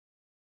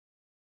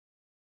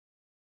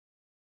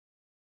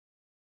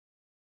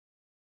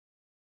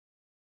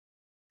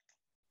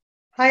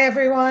Hi,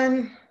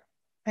 everyone.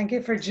 Thank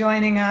you for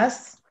joining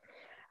us.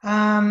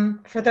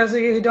 For those of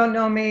you who don't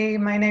know me,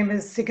 my name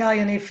is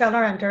Sigal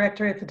Feller. I'm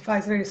Director of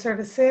Advisory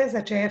Services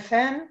at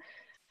JFN,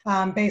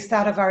 based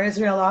out of our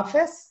Israel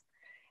office.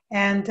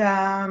 And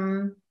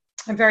I'm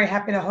very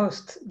happy to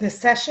host this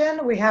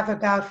session. We have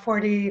about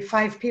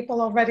 45 people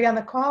already on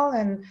the call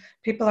and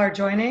people are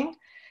joining.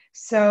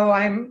 So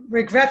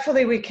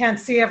regretfully, we can't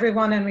see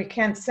everyone and we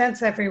can't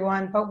sense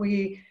everyone, but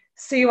we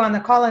see you on the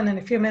call, and in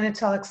a few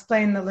minutes I'll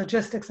explain the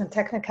logistics and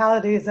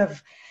technicalities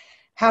of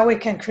how we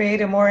can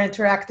create a more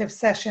interactive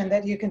session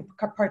that you can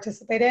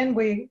participate in.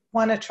 We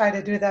want to try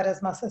to do that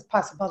as much as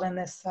possible in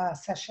this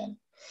session.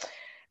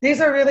 These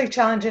are really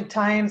challenging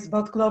times,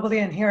 both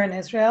globally and here in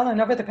Israel,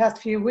 and over the past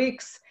few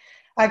weeks,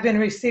 I've been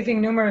receiving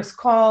numerous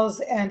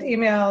calls and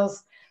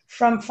emails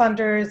from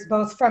funders,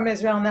 both from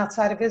Israel and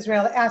outside of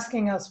Israel,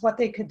 asking us what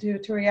they could do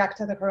to react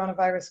to the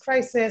coronavirus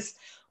crisis,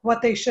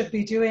 what they should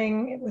be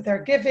doing with their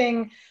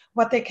giving,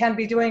 what they can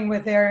be doing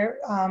with their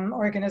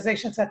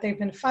organizations that they've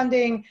been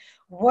funding,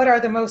 what are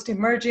the most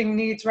emerging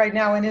needs right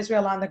now in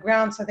Israel on the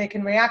ground so they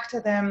can react to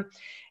them.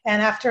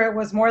 And after it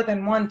was more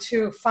than 1,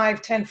 2,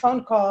 5, 10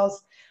 phone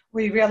calls,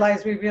 we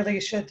realized we really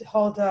should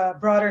hold a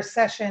broader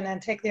session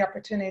and take the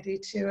opportunity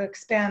to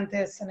expand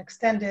this and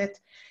extend it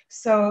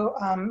so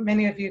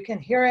many of you can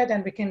hear it,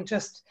 and we can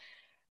just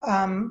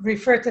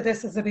refer to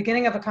this as the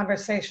beginning of a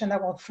conversation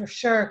that will for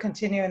sure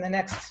continue in the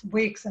next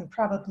weeks and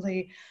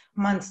probably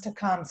months to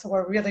come. So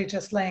we're really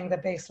just laying the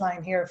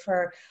baseline here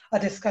for a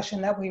discussion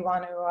that we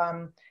want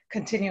to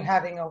continue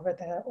having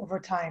over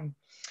time.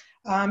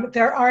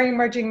 There are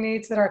emerging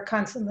needs that are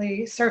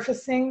constantly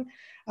surfacing.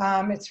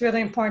 It's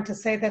really important to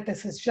say that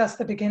this is just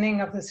the beginning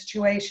of the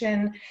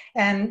situation,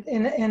 and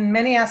in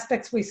many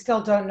aspects we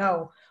still don't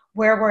know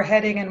where we're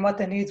heading and what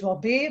the needs will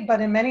be, but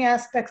in many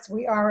aspects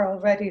we are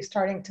already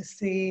starting to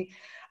see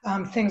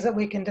things that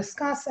we can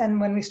discuss. And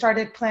when we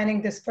started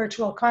planning this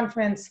virtual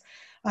conference,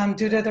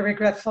 due to the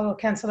regretful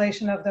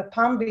cancellation of the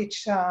Palm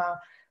Beach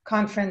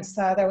conference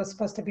that was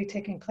supposed to be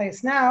taking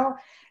place now,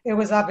 it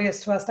was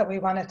obvious to us that we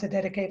wanted to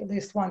dedicate at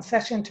least one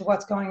session to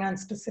what's going on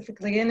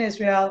specifically in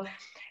Israel,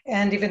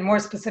 and even more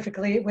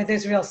specifically with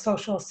Israel's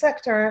social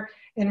sector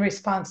in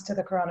response to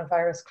the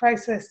coronavirus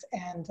crisis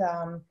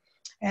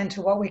and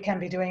to what we can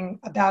be doing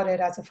about it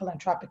as a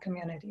philanthropic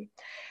community.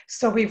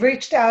 So we've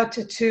reached out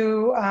to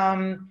two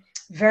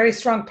very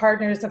strong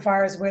partners of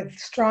ours with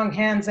strong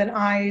hands and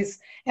eyes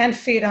and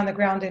feet on the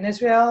ground in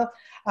Israel,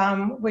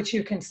 which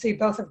you can see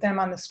both of them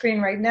on the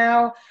screen right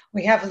now.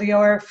 We have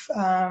Lior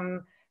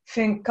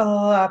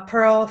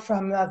Finkel-Perl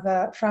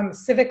from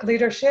Civic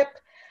Leadership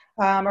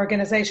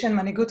organization,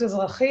 Manigut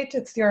Ezrachit.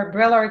 It's the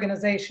umbrella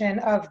organization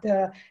of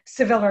the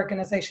civil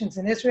organizations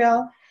in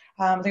Israel.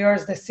 Lior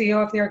is the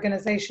CEO of the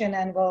organization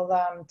and will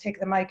take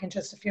the mic in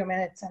just a few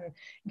minutes and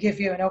give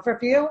you an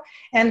overview.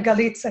 And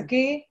Galit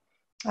Sagie,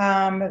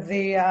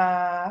 the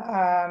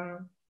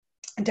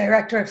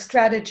Director of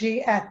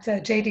Strategy at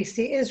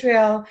JDC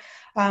Israel,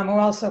 who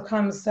also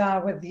comes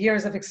with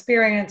years of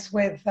experience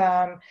with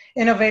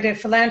innovative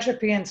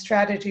philanthropy and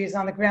strategies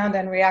on the ground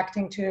and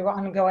reacting to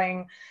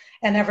ongoing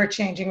and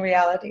ever-changing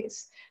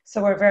realities.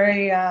 So we're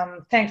very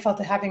thankful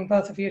to having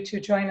both of you to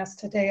join us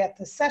today at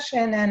this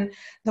session. And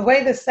the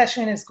way this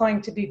session is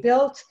going to be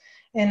built,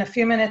 in a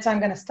few minutes I'm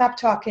going to stop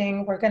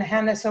talking. We're going to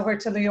hand this over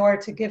to Lior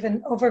to give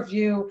an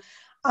overview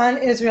on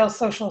Israel's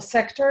social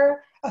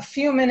sector, a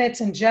few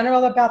minutes in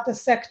general about the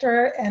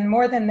sector, and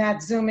more than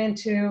that, zoom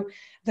into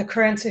the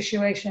current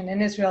situation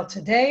in Israel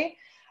today,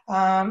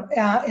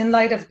 in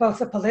light of both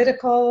the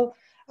political,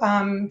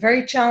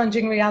 very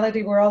challenging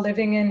reality we're all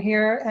living in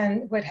here,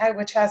 and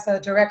which has a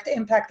direct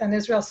impact on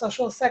Israel's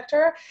social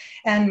sector,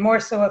 and more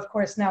so, of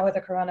course, now with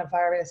the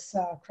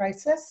coronavirus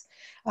crisis.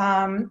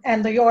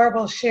 And Lior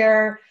will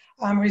share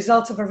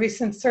results of a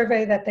recent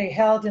survey that they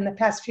held in the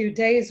past few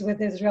days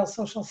with Israel's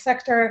social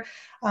sector,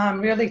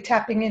 really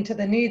tapping into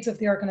the needs of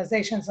the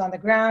organizations on the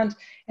ground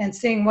and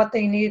seeing what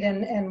they need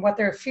and what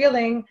they're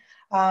feeling,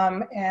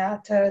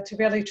 to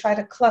really try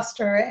to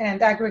cluster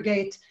and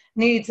aggregate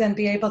needs and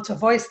be able to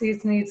voice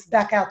these needs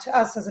back out to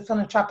us as a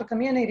philanthropic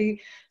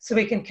community so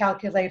we can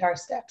calculate our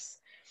steps.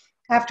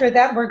 After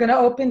that, we're going to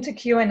open to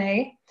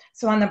Q&A.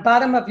 So on the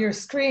bottom of your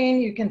screen,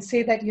 you can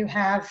see that you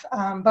have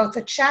both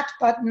a chat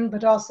button,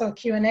 but also a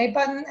Q&A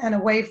button and a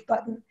wave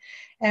button.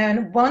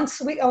 And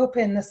once we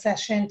open the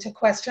session to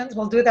questions,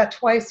 we'll do that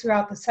twice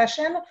throughout the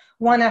session,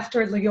 one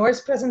after Lior's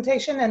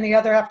presentation and the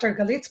other after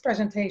Galit's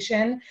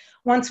presentation.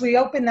 Once we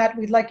open that,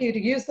 we'd like you to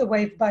use the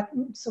wave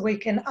button so we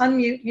can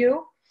unmute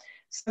you,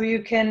 so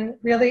you can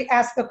really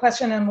ask the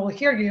question and we'll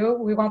hear you.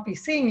 We won't be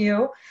seeing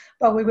you,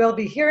 but we will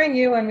be hearing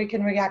you and we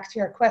can react to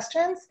your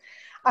questions.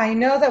 I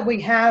know that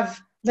we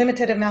have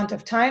limited amount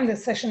of time.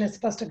 This session is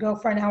supposed to go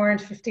for 1 hour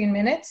and 15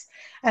 minutes.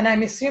 And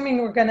I'm assuming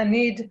we're going to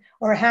need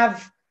or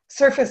have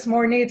surface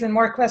more needs and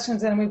more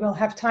questions than we will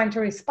have time to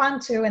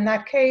respond to. In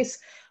that case,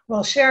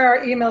 we'll share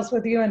our emails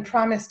with you and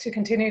promise to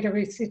continue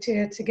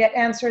to get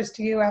answers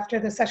to you after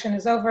the session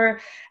is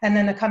over and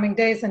in the coming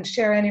days, and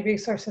share any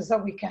resources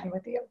that we can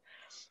with you.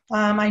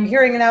 I'm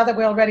hearing now that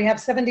we already have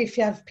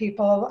 75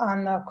 people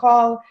on the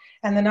call,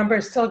 and the number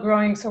is still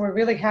growing. So we're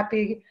really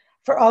happy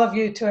for all of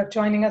you to have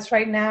joining us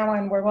right now,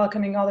 and we're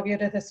welcoming all of you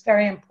to this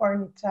very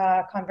important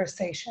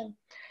conversation.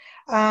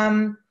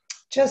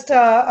 Just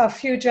a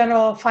few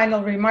general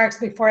final remarks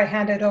before I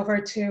hand it over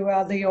to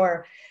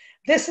Lior.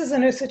 This is a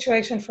new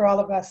situation for all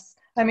of us.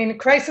 I mean,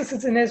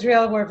 crises in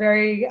Israel we're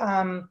very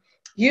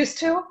used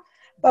to,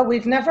 but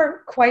we've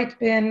never quite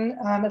been,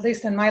 at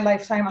least in my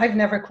lifetime, I've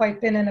never quite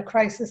been in a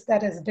crisis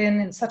that has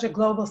been in such a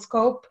global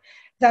scope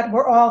that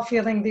we're all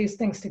feeling these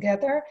things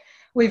together.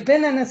 We've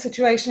been in a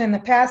situation in the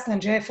past,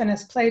 and JFN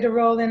has played a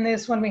role in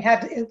this when we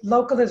had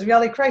local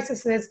Israeli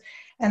crises,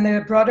 and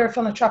the broader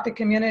philanthropic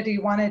community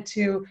wanted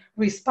to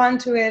respond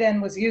to it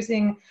and was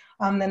using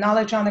the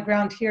knowledge on the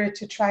ground here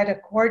to try to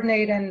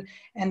coordinate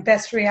and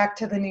best react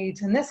to the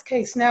needs. In this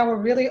case, now we're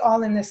really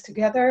all in this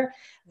together.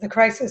 The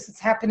crisis is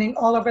happening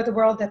all over the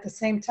world at the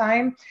same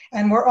time,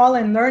 and we're all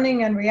in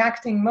learning and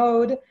reacting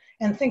mode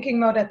and thinking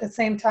mode at the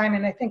same time.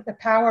 And I think the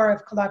power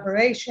of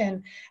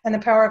collaboration and the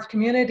power of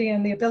community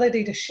and the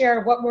ability to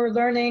share what we're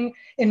learning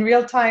in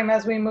real time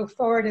as we move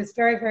forward is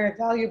very, very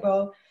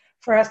valuable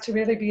for us to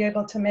really be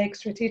able to make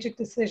strategic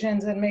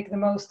decisions and make the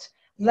most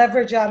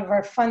leverage out of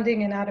our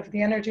funding and out of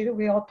the energy that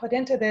we all put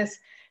into this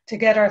to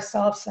get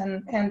ourselves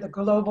and the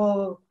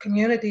global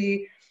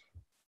community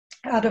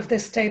out of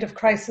this state of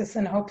crisis,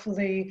 and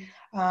hopefully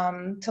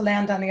to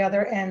land on the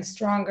other end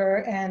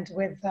stronger and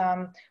with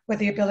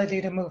the ability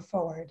to move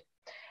forward.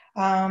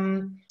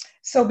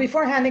 So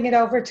before handing it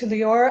over to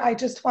Lior, I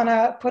just want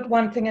to put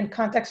one thing in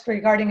context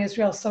regarding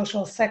Israel's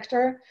social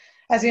sector.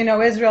 As you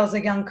know, Israel is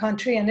a young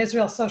country, and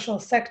Israel's social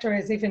sector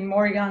is even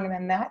more young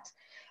than that.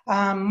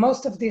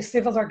 Most of the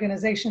civil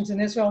organizations in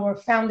Israel were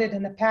founded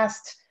in the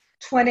past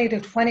 20 to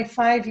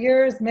 25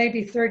 years,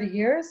 maybe 30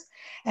 years.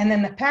 And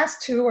in the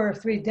past 2 or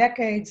 3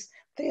 decades,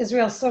 the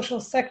Israel social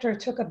sector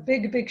took a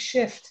big, big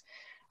shift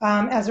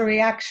as a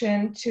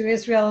reaction to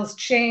Israel's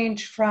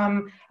change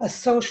from a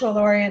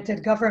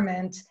social-oriented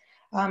government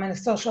and a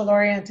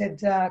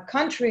social-oriented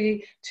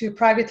country to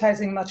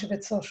privatizing much of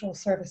its social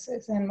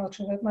services. And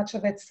much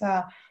of its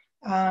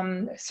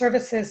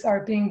services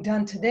are being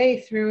done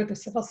today through the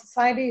civil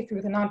society,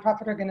 through the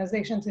nonprofit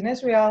organizations in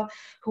Israel,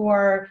 who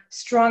are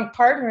strong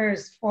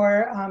partners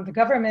for the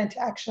government to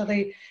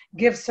actually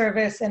give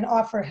service and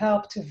offer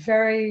help to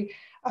very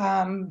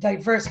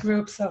diverse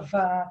groups of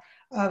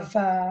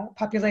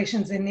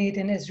populations in need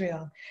in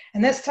Israel.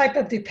 And this type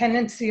of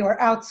dependency or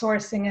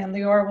outsourcing, and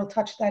Lior will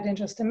touch that in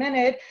just a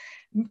minute,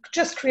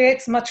 just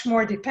creates much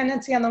more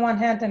dependency on the one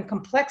hand and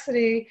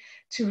complexity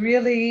to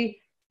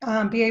really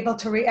be able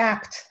to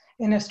react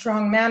in a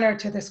strong manner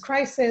to this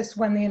crisis.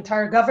 When the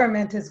entire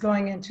government is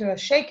going into a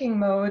shaking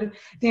mode,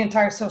 the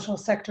entire social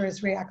sector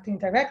is reacting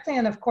directly.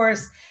 And of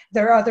course,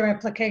 there are other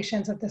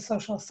implications of the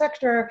social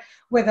sector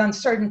with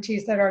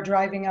uncertainties that are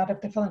driving out of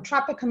the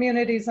philanthropic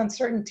communities,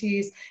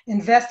 uncertainties,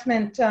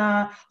 investment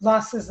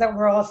losses that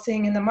we're all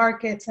seeing in the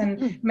markets,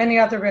 and many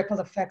other ripple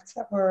effects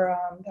that we're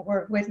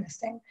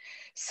witnessing.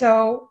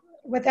 So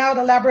without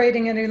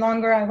elaborating any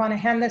longer, I want to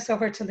hand this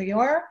over to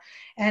Lior.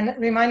 And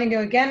reminding you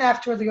again,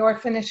 after Lior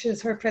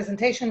finishes her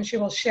presentation, she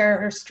will share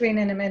her screen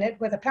in a minute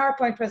with a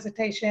PowerPoint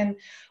presentation.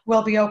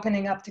 We'll be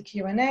opening up to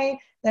Q&A,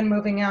 then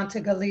moving on to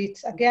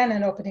Galit again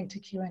and opening to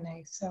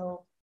Q&A.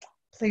 So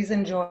please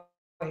enjoy.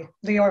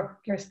 Lior,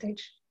 your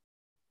stage.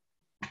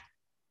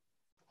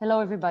 Hello,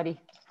 everybody.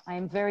 I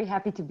am very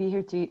happy to be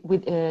here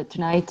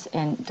tonight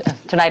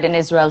in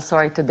Israel,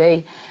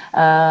 today,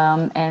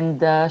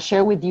 and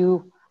share with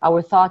you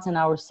our thoughts and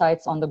our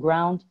sights on the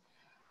ground.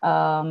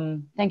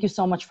 Thank you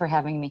so much for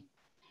having me.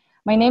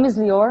 My name is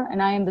Lior,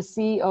 and I am the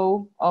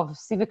CEO of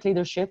Civic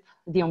Leadership,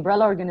 the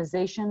umbrella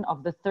organization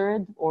of the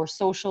third or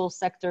social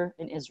sector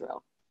in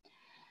Israel.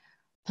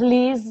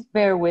 Please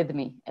bear with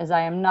me, as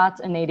I am not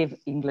a native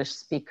English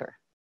speaker.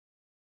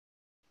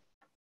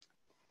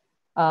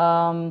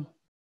 Before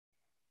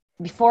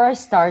I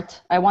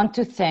start, I want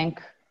to thank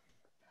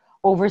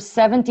over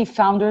 70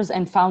 founders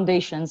and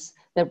foundations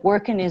that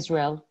work in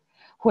Israel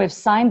who have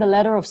signed the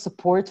letter of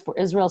support for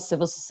Israel's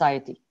civil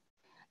society.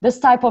 This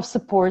type of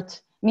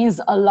support means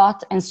a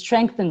lot and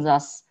strengthens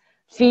us,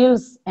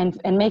 feels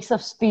and makes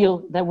us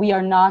feel that we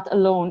are not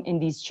alone in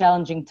these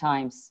challenging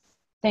times.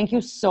 Thank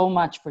you so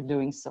much for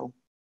doing so.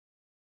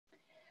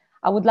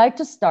 I would like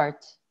to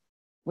start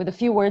with a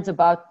few words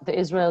about the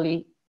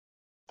Israeli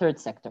third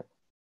sector.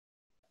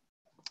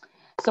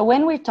 So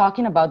when we're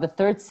talking about the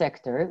third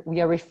sector,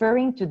 we are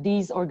referring to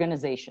these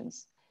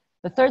organizations.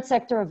 The third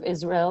sector of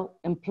Israel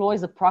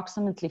employs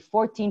approximately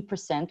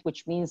 14%,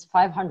 which means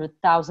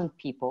 500,000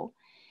 people,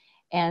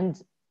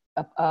 and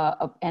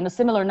a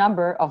similar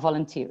number of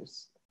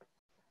volunteers.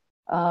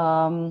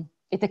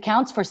 It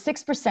accounts for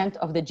 6%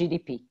 of the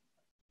GDP.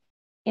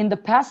 In the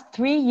past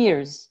 3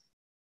 years,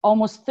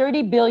 almost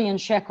 30 billion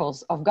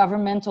shekels of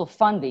governmental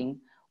funding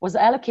was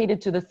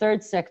allocated to the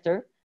third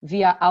sector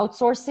via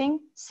outsourcing,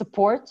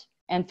 support,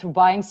 and through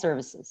buying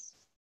services.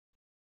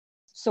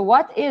 So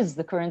what is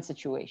the current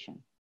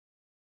situation?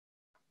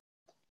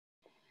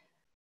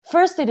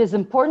 First, it is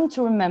important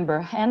to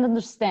remember and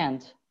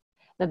understand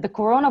that the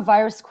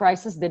coronavirus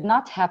crisis did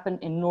not happen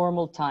in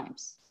normal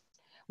times.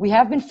 We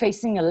have been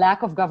facing a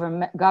lack of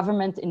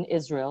government in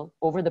Israel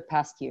over the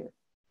past year.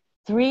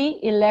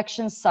 3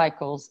 election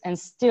cycles and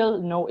still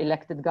no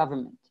elected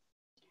government.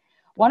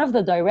 One of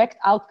the direct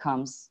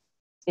outcomes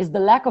is the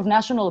lack of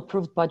national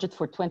approved budget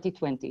for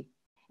 2020,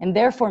 and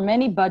therefore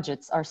many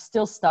budgets are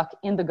still stuck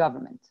in the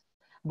government.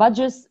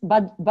 Budgets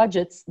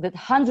that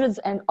hundreds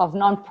of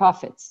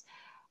nonprofits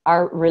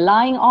are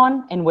relying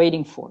on and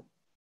waiting for.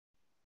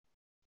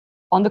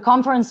 On the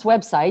conference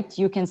website,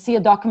 you can see a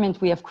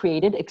document we have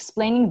created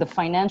explaining the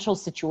financial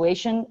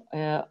situation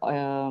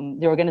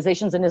the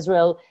organizations in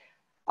Israel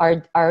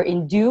are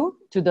in due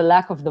to the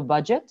lack of the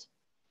budget.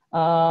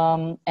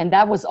 And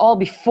that was all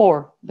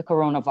before the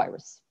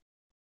coronavirus.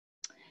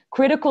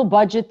 Critical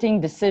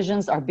budgeting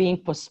decisions are being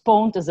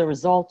postponed as a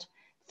result,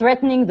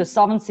 threatening the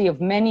solvency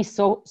of many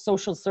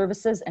social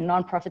services and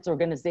nonprofit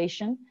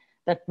organizations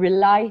that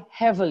rely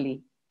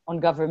heavily on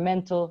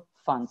governmental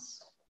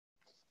funds.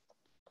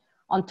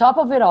 On top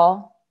of it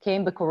all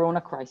came the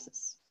corona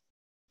crisis.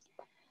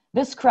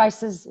 This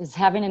crisis is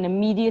having an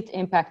immediate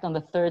impact on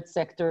the third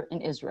sector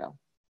in Israel.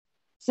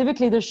 Civic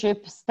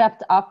leadership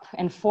stepped up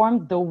and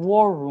formed the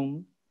war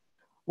room,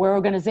 where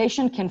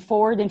organizations can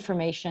forward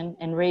information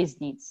and raise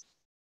needs.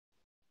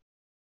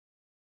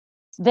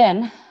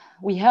 Then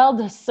we held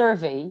a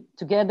survey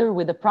together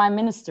with the Prime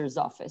Minister's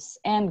Office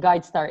and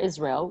Galit Sagie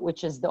Israel,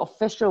 which is the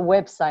official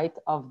website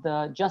of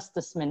the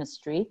Justice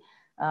Ministry,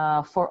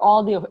 for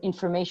all the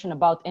information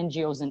about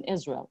NGOs in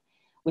Israel.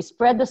 We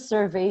spread the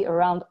survey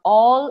around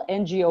all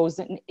NGOs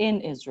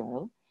in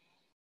Israel,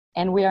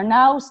 and we are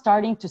now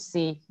starting to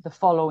see the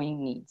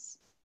following needs.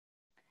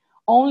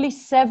 Only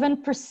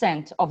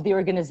 7% of the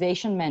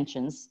organization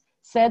mentions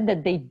said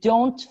that they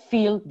don't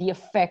feel the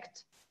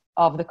effect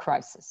of the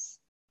crisis,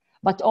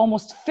 but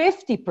almost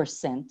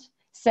 50%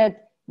 said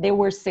they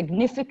were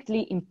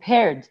significantly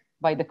impaired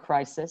by the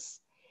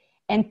crisis,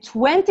 and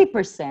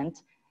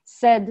 20%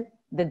 said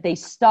that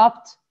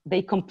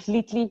they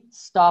completely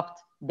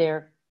stopped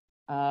their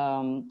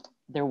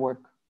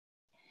work.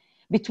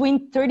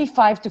 Between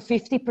 35 to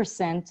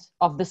 50%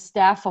 of the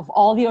staff of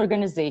all the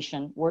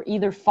organization were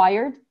either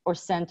fired or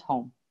sent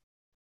home.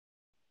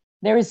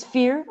 There is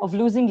fear of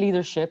losing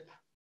leadership,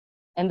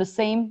 and the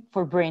same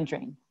for brain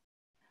drain.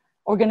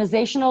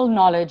 Organizational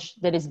knowledge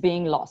that is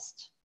being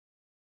lost.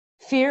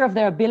 Fear of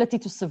their ability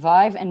to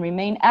survive and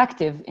remain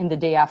active in the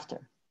day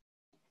after.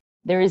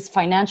 There is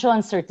financial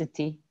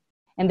uncertainty,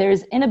 and there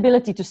is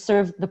inability to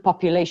serve the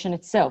population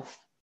itself,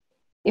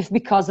 if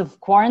because of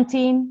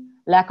quarantine,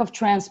 lack of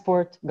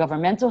transport,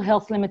 governmental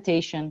health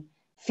limitation,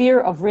 fear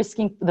of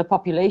risking the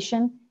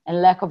population,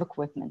 and lack of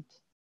equipment.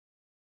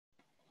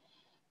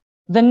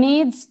 The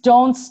needs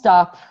don't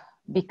stop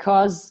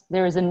because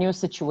there is a new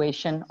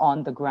situation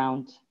on the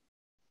ground.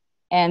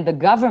 And the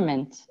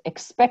government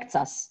expects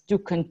us to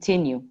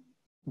continue,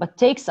 but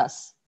takes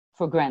us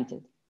for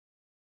granted.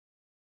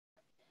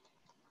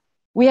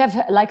 We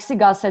have, like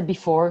Sigal said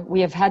before,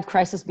 we have had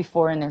crisis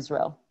before in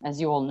Israel,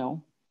 as you all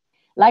know,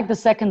 like the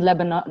Second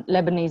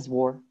Lebanese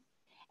War.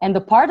 And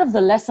the part of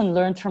the lesson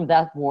learned from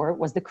that war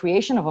was the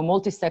creation of a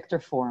multi-sector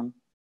forum.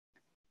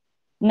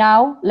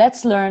 Now,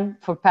 let's learn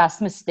from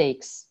past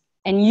mistakes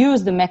and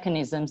use the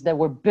mechanisms that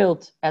were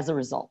built as a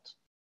result.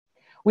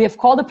 We have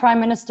called the Prime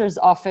Minister's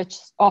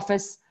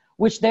office,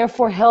 which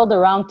therefore held a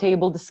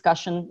roundtable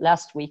discussion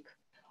last week,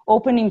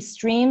 opening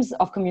streams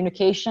of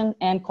communication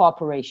and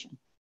cooperation.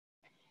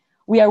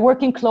 We are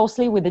working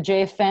closely with the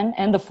JFN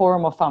and the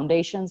Forum of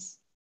Foundations.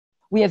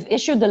 We have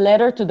issued a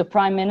letter to the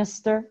Prime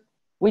Minister,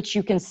 which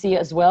you can see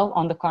as well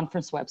on the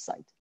conference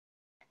website.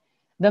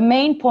 The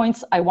main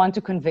points I want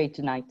to convey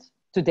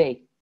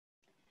today.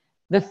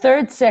 The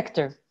third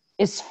sector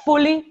is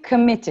fully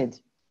committed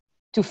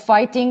to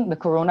fighting the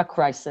corona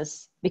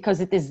crisis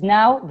because it is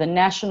now the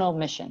national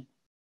mission.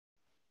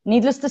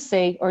 Needless to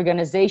say,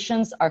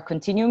 organizations are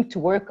continuing to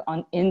work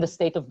in the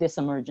state of this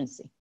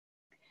emergency.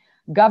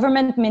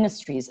 Government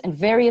ministries and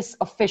various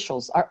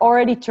officials are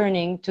already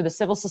turning to the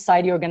civil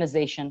society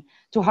organization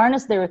to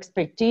harness their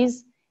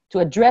expertise to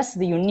address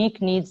the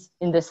unique needs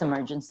in this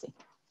emergency.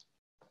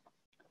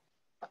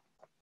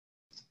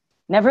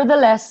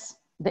 Nevertheless,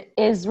 the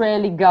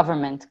Israeli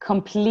government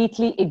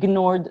completely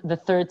ignored the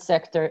third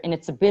sector in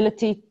its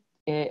ability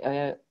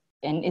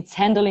and its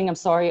handling,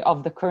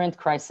 of the current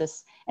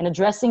crisis and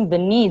addressing the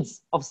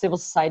needs of civil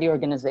society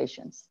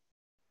organizations.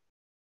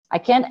 I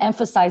can't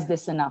emphasize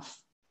this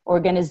enough.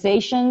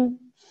 Organization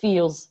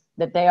feels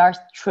that they are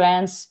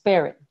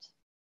transparent.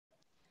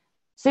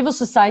 Civil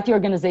society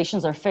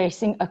organizations are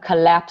facing a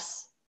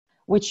collapse,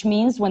 which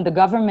means when the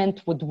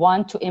government would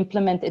want to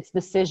implement its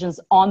decisions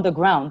on the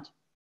ground,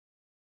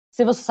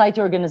 civil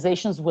society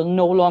organizations will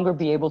no longer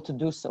be able to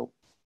do so.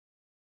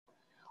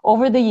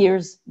 Over the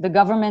years, the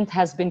government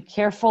has been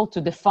careful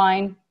to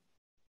define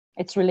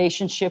its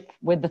relationship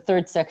with the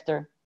third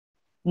sector,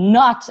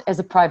 not as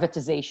a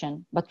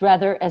privatization, but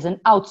rather as an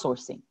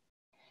outsourcing.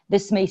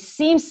 This may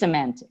seem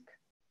semantic,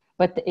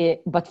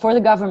 but for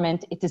the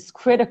government, it is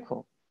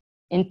critical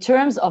in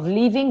terms of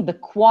leaving the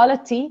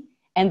quality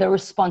and the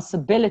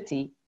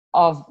responsibility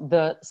of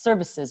the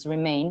services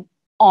remain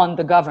on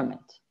the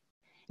government.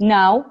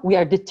 Now we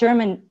are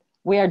demanding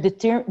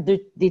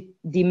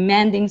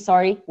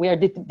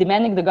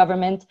the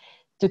government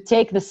to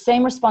take the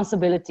same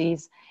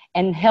responsibilities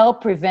and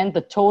help prevent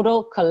the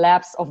total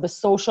collapse of the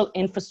social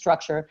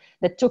infrastructure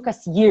that took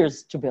us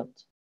years to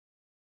build.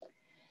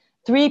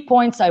 3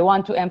 points I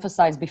want to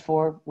emphasize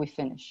before I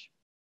finish.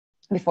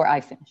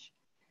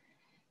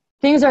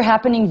 Things are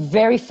happening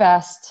very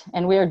fast,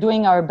 and we are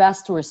doing our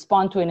best to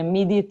respond to an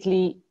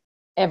immediately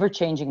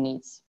ever-changing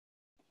needs.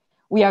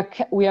 We are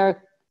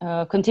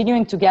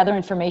continuing to gather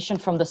information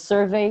from the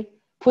survey,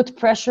 put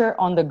pressure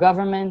on the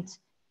government,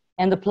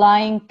 and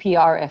applying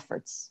PR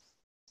efforts.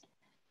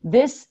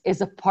 This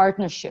is a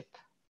partnership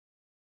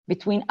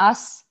between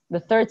us, the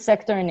third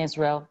sector in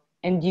Israel,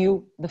 and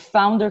you, the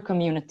founder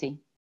community.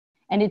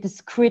 And it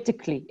is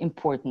critically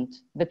important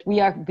that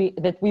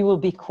we will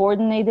be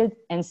coordinated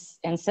and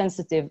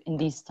sensitive in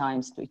these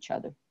times to each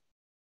other.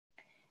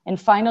 And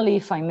finally,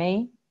 if I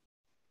may,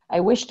 I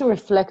wish to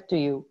reflect to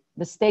you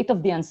the state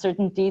of the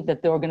uncertainty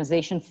that the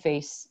organization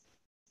face.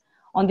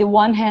 On the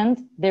one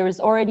hand, there is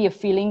already a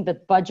feeling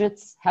that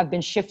budgets have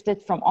been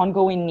shifted from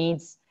ongoing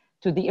needs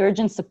to the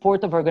urgent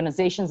support of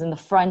organizations in the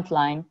front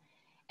line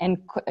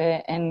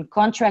and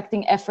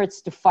contracting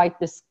efforts to fight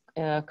this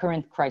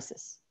current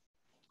crisis.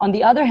 On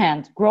the other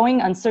hand,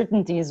 growing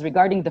uncertainties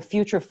regarding the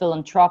future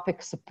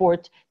philanthropic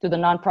support to the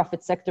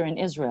nonprofit sector in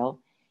Israel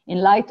in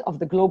light of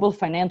the global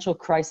financial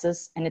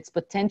crisis and its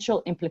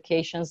potential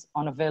implications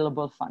on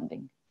available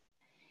funding.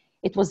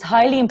 It was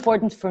highly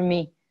important for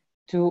me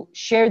to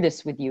share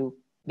this with you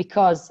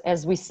because,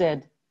 as we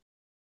said,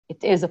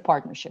 it is a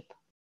partnership.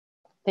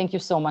 Thank you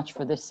so much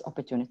for this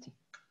opportunity.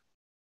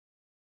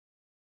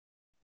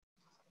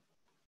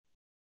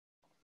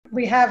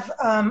 We have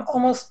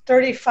almost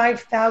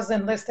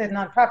 35,000 listed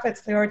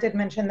nonprofits. Lior did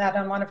mention that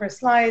on one of her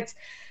slides.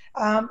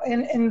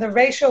 In the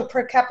ratio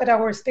per capita,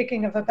 we're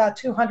speaking of about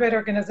 200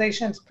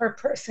 organizations per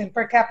person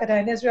per capita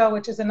in Israel,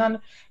 which is an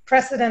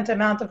unprecedented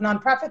amount of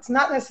nonprofits.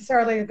 Not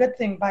necessarily a good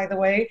thing, by the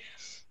way,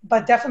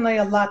 but definitely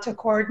a lot to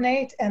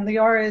coordinate. And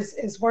Lior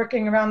is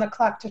working around the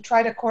clock to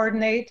try to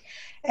coordinate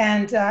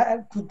and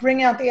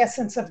bring out the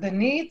essence of the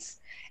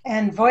needs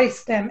and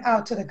voice them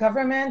out to the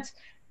government,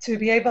 to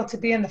be able to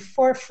be in the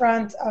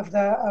forefront of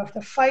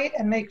the fight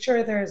and make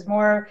sure there is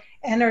more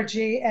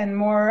energy and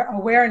more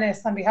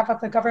awareness on behalf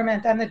of the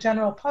government and the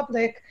general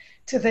public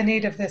to the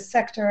need of this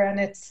sector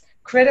and its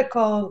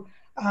critical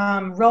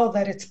role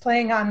that it's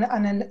playing on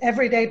an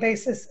everyday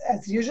basis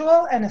as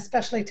usual, and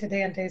especially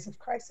today in days of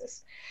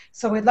crisis.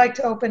 So we'd like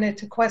to open it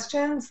to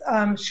questions.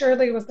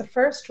 Shirley was the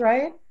first,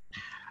 right?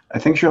 I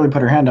think Shirley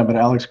put her hand up, but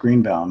Alex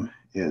Greenbaum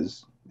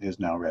is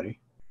now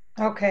ready.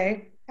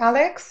 Okay,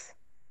 Alex?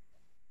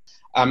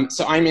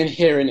 So I'm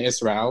here in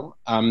Israel,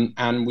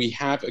 and we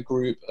have a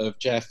group of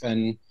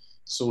JFN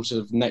sort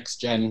of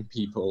next-gen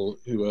people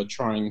who are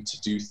trying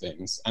to do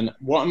things. And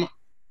what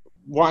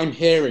I'm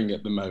hearing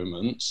at the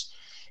moment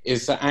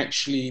is that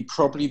actually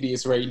probably the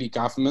Israeli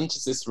government,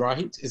 is this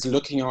right, is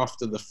looking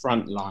after the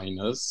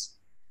frontliners,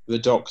 the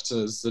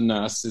doctors, the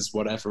nurses,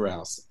 whatever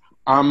else.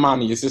 Our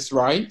money, is this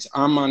right?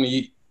 Our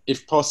money,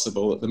 if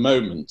possible, at the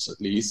moment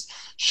at least,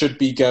 should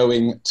be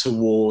going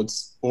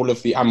towards all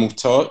of the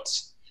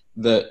amutot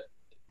that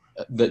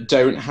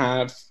don't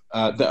have,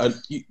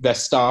 their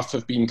staff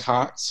have been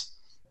cut,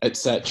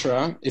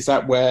 etc. Is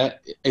that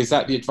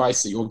the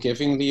advice that you're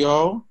giving,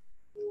 Lior?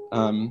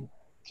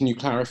 Can you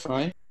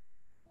clarify?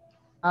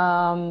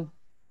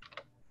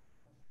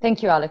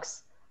 Thank you,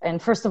 Alex.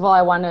 And first of all,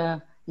 I want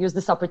to use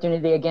this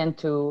opportunity again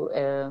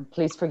to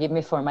please forgive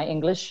me for my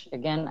English.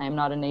 Again, I'm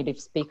not a native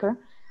speaker.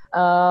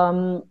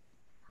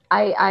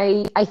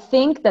 I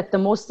think that the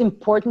most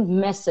important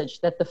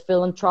message that the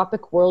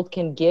philanthropic world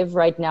can give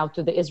right now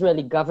to the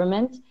Israeli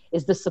government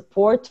is the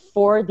support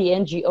for the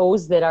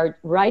NGOs that are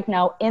right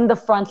now in the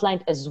front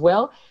line as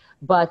well.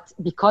 But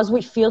because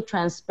we feel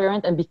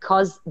transparent and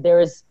because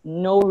there is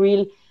no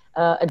real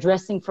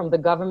addressing from the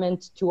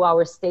government to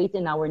our state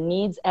and our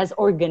needs as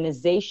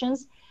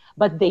organizations,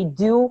 but they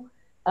do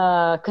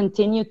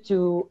continue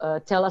to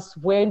tell us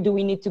where do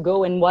we need to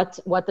go and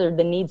what are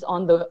the needs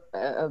on the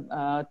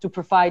to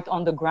provide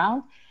on the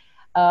ground.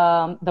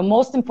 The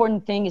most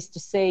important thing is to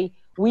say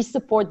we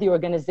support the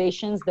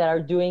organizations that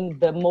are doing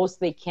the most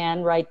they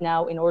can right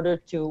now in order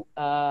to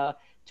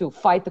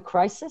fight the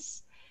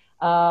crisis,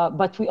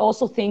 but we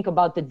also think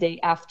about the day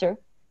after,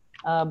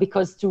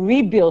 because to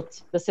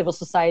rebuild the civil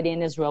society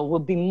in Israel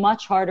will be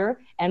much harder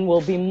and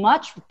will be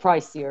much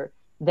pricier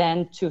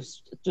than to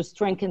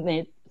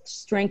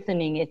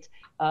strengthening it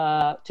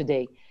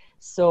today.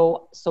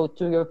 So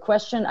to your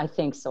question, I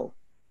think so.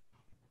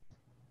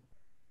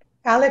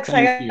 Alex,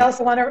 I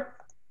also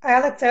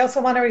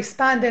want to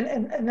respond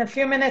in a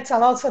few minutes.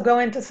 I'll also go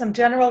into some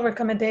general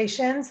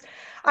recommendations.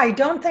 I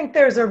don't think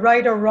there's a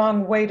right or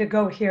wrong way to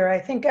go here. I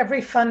think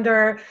every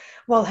funder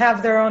will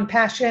have their own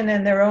passion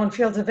and their own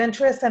fields of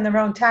interest and their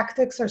own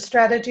tactics or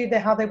strategy to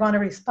how they want to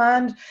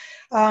respond.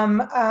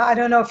 I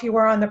don't know if you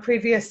were on the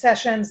previous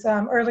sessions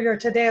earlier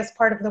today as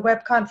part of the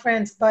web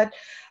conference, but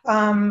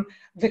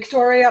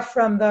Victoria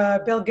from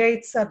the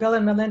Bill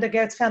and Melinda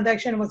Gates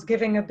Foundation was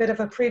giving a bit of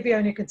a preview,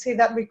 and you can see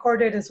that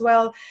recorded as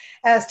well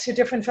as to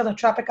different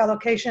philanthropic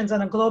allocations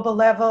on a global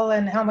level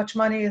and how much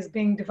money is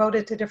being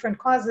devoted to different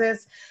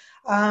causes.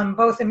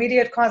 Both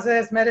immediate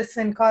causes,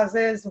 medicine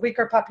causes,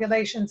 weaker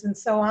populations, and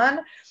so on.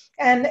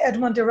 And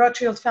Edmund de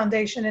Rothschild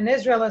Foundation in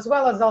Israel as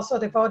well has also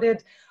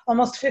devoted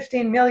almost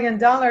 $15 million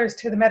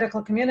to the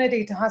medical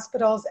community, to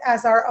hospitals,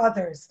 as are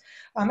others.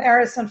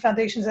 Arison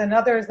Foundations and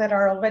others that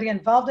are already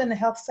involved in the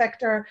health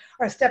sector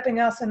are stepping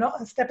up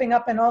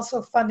and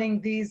also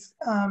funding these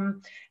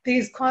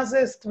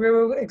causes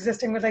through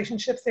existing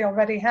relationships they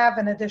already have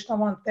and additional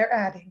ones they're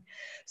adding.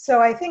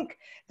 So I think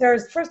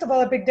there's, first of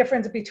all, a big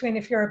difference between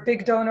if you're a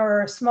big donor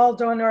or a small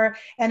donor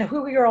and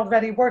who you're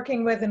already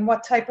working with and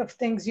what type of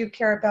things you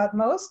care about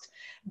most.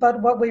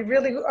 But what we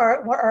really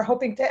are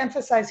hoping to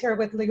emphasize here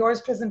with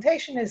Lior's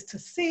presentation is to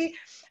see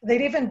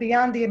that even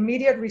beyond the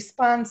immediate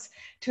response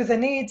to the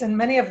needs, and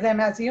many of them,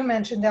 as you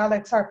mentioned,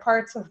 Alex, are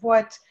parts of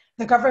what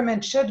the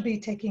government should be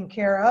taking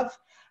care of,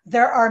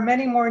 there are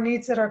many more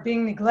needs that are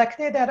being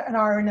neglected and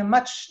are in a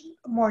much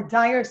more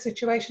dire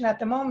situation at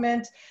the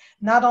moment,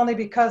 not only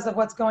because of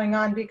what's going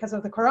on because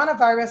of the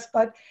coronavirus,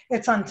 but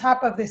it's on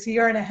top of this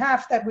year and a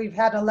half that we've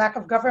had a lack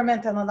of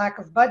government and a lack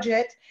of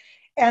budget.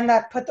 And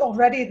that put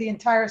already the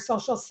entire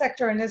social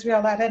sector in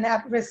Israel at an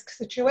at-risk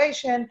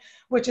situation,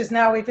 which is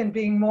now even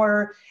being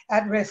more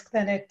at risk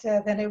than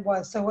it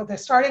was. So the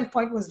starting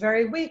point was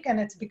very weak, and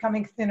it's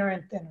becoming thinner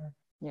and thinner.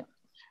 Yeah.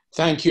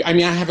 Thank you. I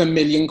mean, I have a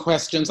million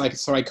questions,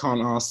 so I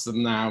can't ask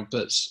them now,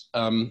 but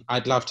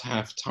I'd love to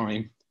have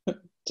time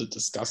to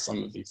discuss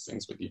some of these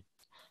things with you.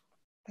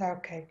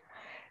 Okay.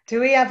 Do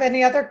we have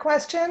any other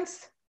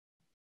questions?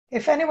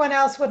 If anyone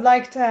else would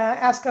like to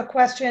ask a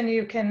question,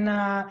 you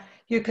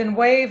can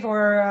wave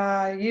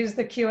or use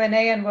the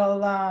Q&A, and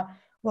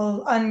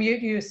we'll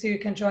unmute you so you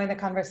can join the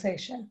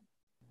conversation.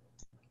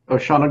 Oh,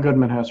 Shauna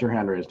Goodman has her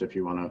hand raised if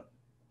you want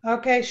to.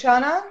 Okay,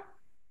 Shauna?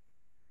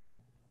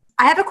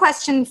 I have a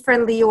question for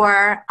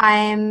Lior.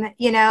 I'm,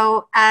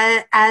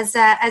 as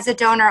a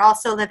donor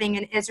also living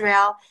in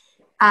Israel,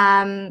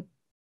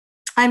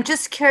 I'm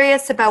just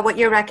curious about what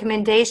your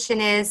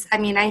recommendation is. I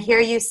mean, I hear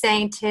you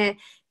saying to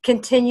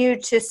continue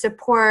to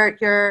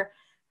support your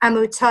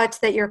amutot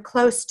that you're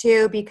close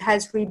to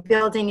because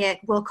rebuilding it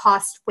will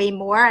cost way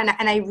more. And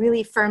I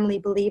really firmly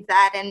believe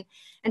that.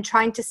 And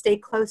trying to stay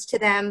close to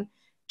them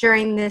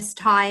during this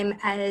time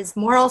as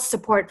moral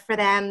support for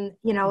them,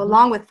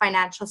 along with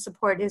financial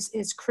support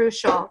is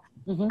crucial.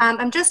 Mm-hmm.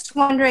 I'm just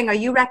wondering, are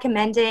you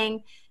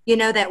recommending,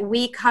 that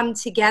we come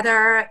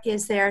together?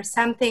 Is there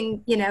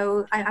something,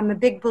 I'm a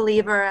big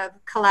believer of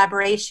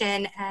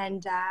collaboration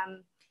and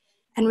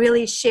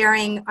really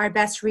sharing our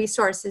best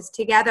resources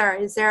together.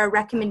 Is there a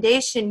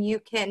recommendation you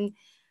can,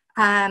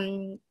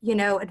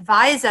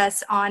 advise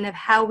us on of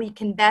how we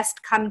can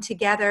best come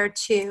together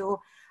to,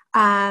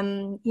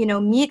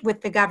 meet with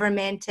the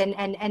government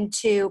and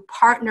to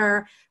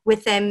partner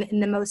with them in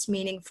the most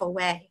meaningful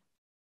way?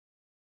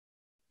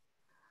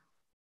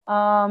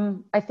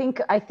 I think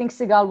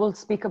Sigal will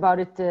speak about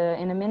it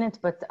in a minute,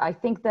 but I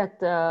think that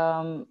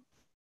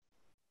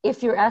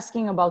if you're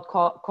asking about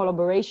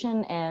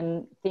collaboration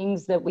and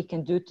things that we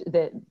can do,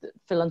 the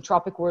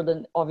philanthropic world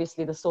and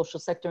obviously the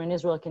social sector in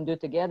Israel can do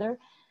together,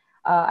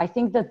 I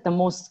think that the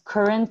most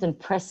current and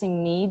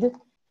pressing need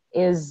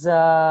is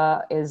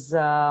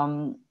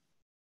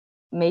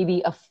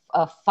maybe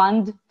a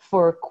fund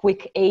for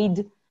quick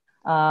aid,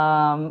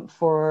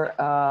 for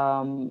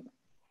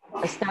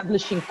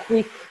establishing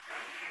quick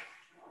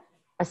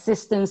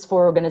assistance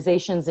for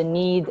organizations in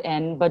need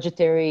and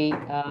budgetary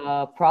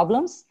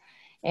problems.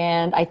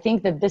 And I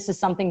think that this is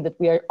something that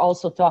we are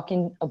also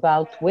talking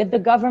about with the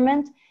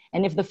government.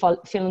 And if the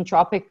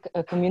philanthropic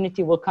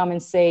community will come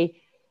and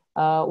say,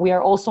 we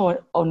are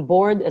also on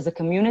board as a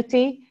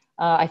community,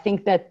 I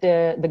think that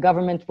the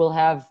government will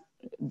have,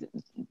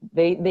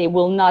 they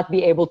will not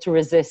be able to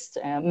resist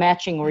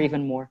matching or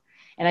even more.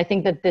 And I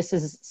think that this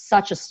is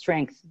such a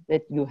strength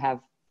that you have.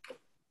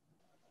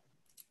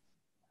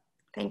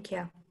 Thank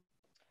you.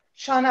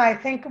 Shauna, I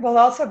think we'll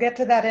also get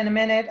to that in a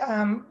minute.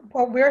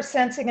 What we're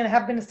sensing and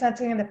have been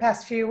sensing in the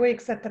past few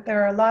weeks that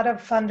there are a lot of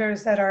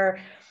funders that are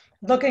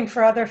looking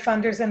for other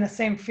funders in the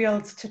same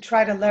fields to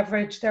try to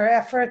leverage their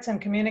efforts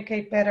and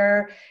communicate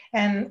better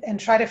and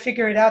try to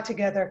figure it out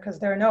together, because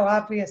there are no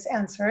obvious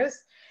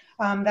answers.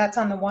 That's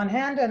on the one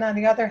hand, and on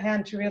the other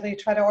hand, to really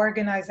try to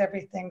organize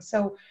everything.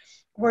 So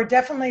we're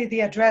definitely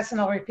the address,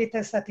 and I'll repeat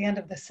this at the end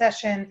of the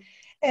session.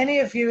 Any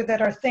of you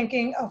that are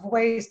thinking of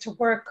ways to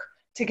work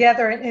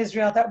together in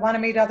Israel that want to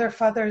meet other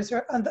funders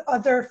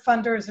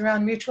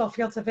around mutual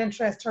fields of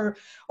interest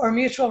or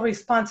mutual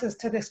responses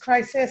to this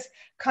crisis,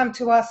 come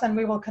to us and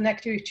we will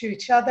connect you to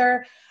each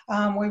other.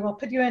 We will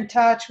put you in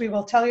touch. We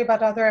will tell you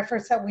about other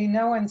efforts that we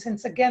know. And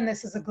since, again,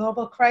 this is a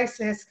global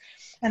crisis,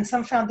 and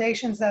some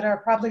foundations that are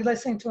probably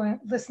listening,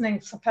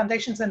 some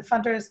foundations and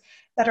funders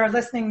that are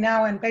listening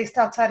now and based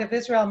outside of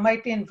Israel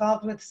might be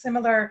involved with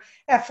similar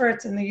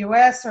efforts in the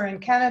US or in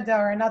Canada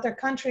or in other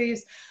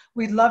countries.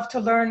 We'd love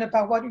to learn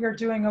about what you're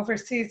doing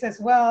overseas as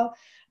well,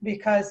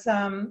 because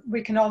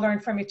we can all learn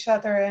from each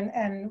other,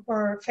 and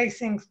we're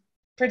facing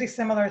pretty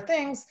similar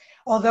things,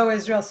 although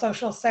Israel's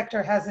social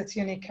sector has its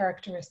unique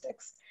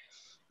characteristics.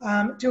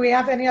 Do we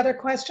have any other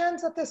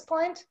questions at this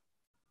point?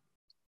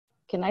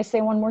 Can I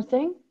say one more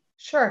thing?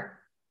 Sure.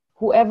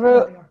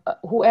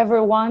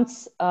 Whoever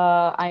wants,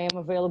 I am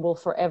available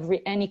for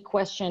any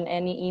question,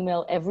 any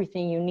email,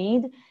 everything you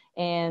need,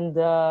 and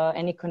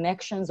any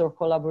connections or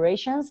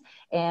collaborations.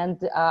 And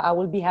I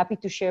will be happy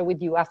to share with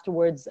you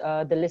afterwards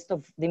the list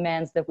of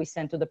demands that we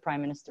sent to the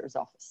Prime Minister's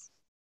office.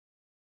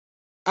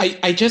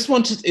 I just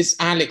wanted, it's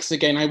Alex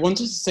again, I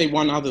wanted to say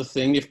one other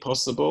thing, if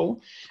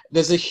possible.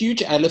 There's a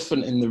huge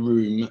elephant in the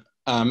room,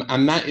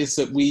 and that is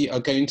that we are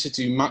going to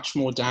do much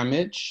more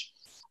damage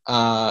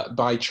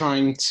by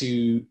trying,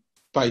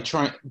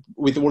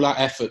 with all our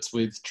efforts,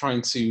 with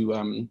trying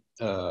to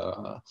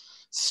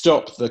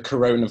stop the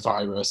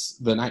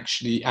coronavirus than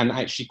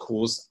actually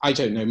cause, I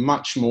don't know,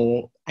 much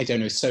more,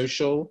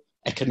 social,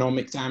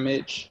 economic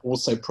damage,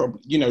 also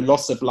probably,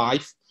 loss of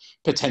life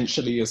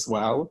potentially as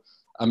well,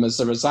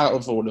 as a result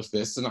of all of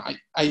this. And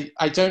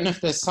I don't know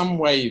if there's some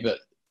way that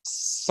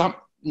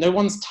no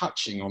one's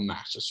touching on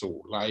that at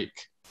all.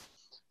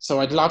 So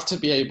I'd love to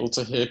be able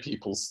to hear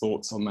people's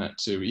thoughts on that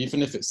too,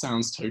 even if it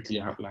sounds totally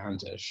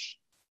outlandish.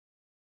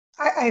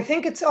 I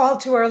think it's all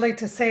too early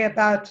to say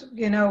about,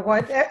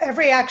 what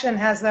every action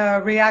has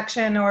a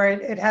reaction, or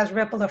it has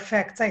ripple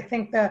effects. I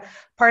think the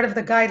part of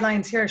the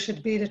guidelines here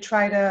should be to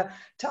try to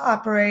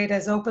operate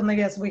as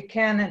openly as we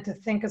can and to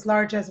think as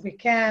large as we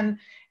can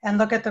and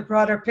look at the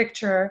broader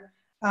picture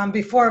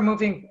before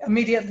moving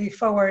immediately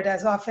forward,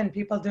 as often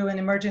people do in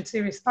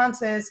emergency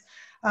responses.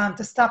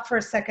 To stop for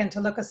a second, to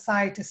look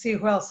aside, to see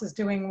who else is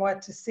doing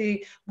what, to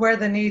see where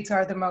the needs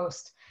are the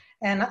most.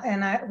 And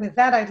with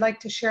that, I'd like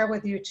to share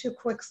with you 2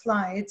 quick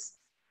slides,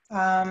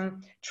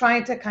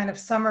 trying to kind of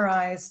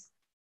summarize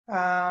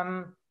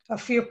a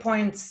few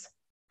points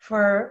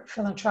for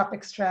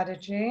philanthropic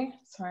strategy.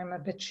 Sorry, I'm a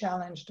bit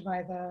challenged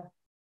by the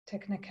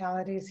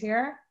technicalities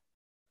here.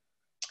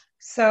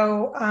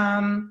 So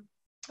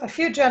a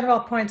few general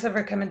points of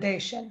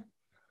recommendation.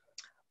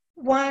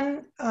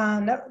 One,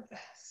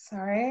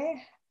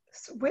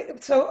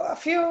 so a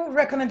few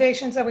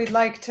recommendations that we'd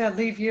like to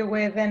leave you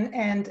with,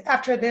 and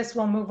after this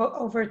we'll move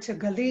over to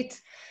Galit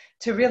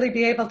to really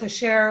be able to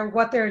share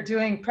what they're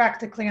doing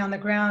practically on the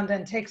ground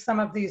and take some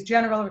of these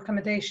general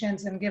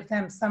recommendations and give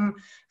them some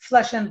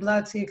flesh and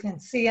blood so you can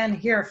see and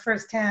hear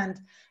firsthand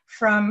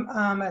from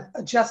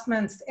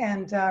adjustments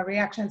and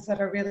reactions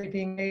that are really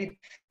being made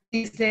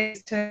these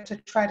days to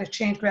try to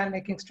change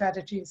grant-making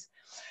strategies.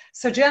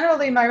 So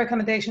generally, my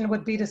recommendation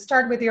would be to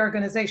start with the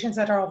organizations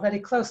that are already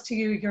close to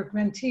you, your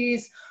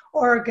grantees,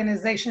 or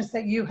organizations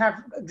that you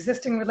have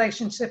existing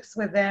relationships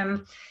with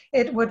them.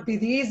 It would be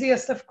the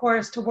easiest, of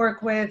course, to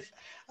work with.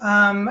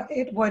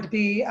 It would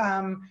be,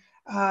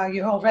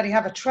 you already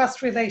have a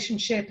trust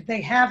relationship,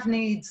 they have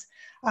needs,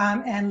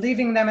 and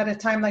leaving them at a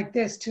time like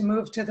this to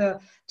move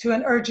to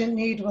an urgent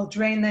need will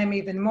drain them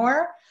even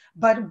more.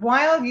 But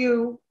while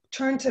you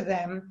turn to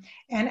them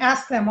and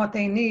ask them what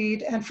they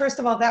need. And first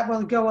of all, that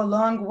will go a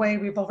long way.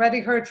 We've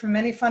already heard from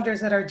many funders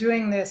that are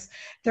doing this.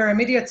 Their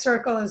immediate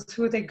circle is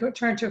who they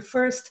turn to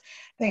first.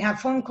 They have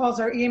phone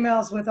calls or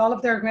emails with all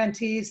of their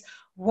grantees.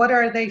 What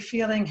are they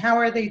feeling? How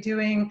are they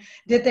doing?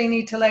 Did they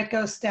need to let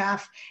go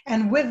staff?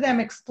 And with them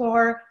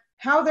explore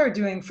how they're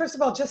doing. First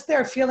of all, just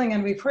their feeling,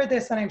 and we've heard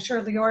this, and I'm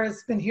sure Lior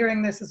has been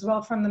hearing this as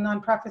well from the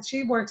nonprofits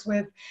she works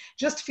with,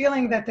 just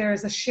feeling that there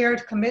is a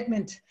shared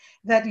commitment,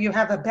 that you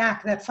have a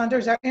back, that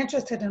funders are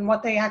interested in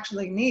what they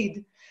actually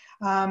need.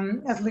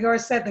 As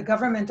Lior said, the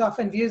government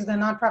often views the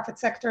nonprofit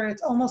sector,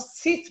 it's almost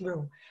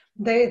see-through.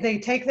 They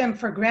take them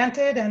for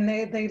granted and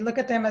they look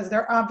at them as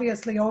they're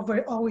obviously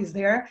always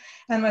there.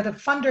 And when the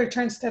funder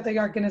turns to the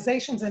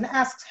organizations and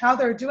asks how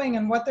they're doing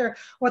and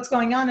what's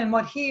going on and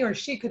what he or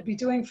she could be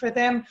doing for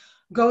them,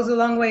 goes a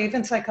long way,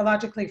 even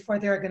psychologically, for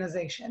the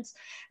organizations.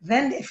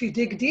 Then if you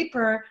dig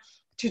deeper,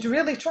 to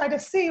really try to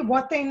see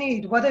what they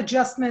need, what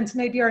adjustments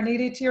maybe are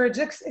needed to your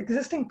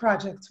existing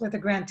projects with the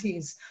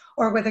grantees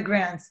or with the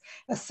grants.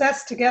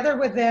 Assess together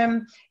with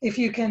them if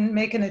you can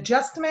make an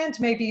adjustment.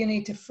 Maybe you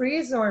need to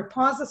freeze or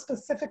pause a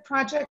specific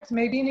project.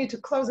 Maybe you need to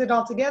close it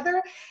all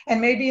together, and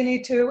maybe you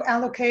need to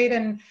allocate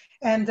and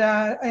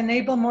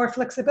enable more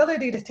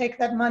flexibility to take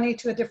that money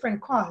to a different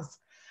cause.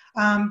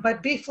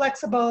 But be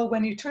flexible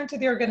when you turn to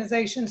the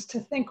organizations to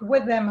think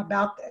with them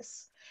about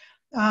this.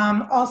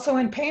 Also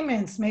in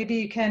payments, maybe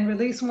you can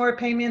release more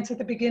payments at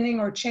the beginning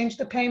or change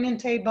the payment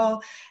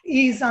table,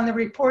 ease on the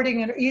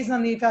reporting and ease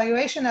on the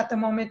evaluation at the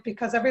moment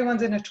because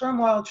everyone's in a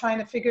turmoil trying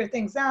to figure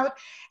things out.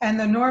 And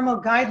the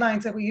normal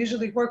guidelines that we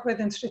usually work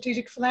with in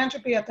strategic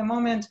philanthropy at the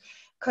moment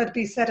could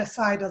be set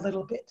aside a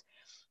little bit.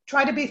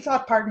 Try to be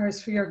thought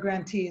partners for your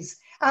grantees.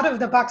 Out of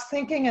the box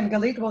thinking, and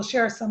Galit will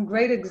share some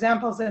great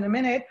examples in a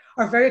minute,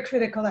 are very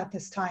critical at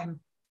this time.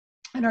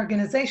 And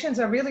organizations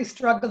are really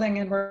struggling,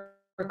 and we're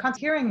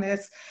hearing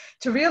this,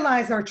 to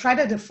realize or try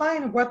to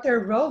define what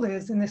their role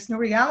is in this new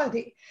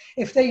reality.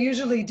 If they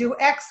usually do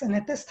X and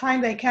at this time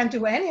they can't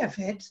do any of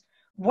it,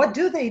 what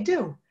do they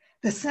do?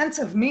 The sense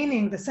of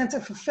meaning, the sense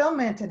of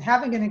fulfillment and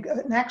having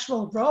an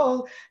actual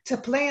role to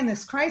play in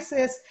this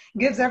crisis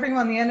gives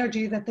everyone the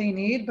energy that they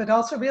need, but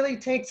also really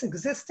takes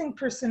existing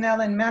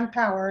personnel and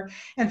manpower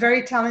and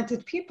very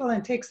talented people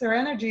and takes their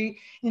energy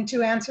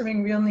into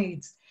answering real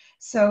needs.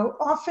 So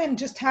often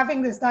just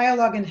having this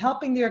dialogue and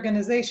helping the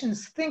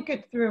organizations think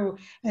it through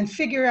and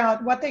figure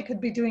out what they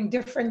could be doing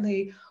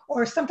differently,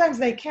 or sometimes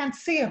they can't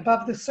see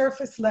above the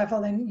surface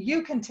level and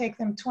you can take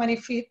them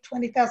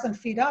 20,000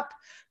 feet up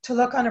to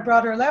look on a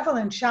broader level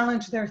and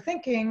challenge their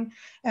thinking.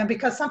 And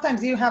because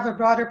sometimes you have a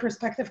broader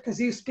perspective because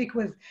you speak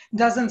with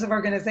dozens of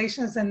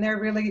organizations and they're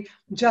really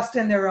just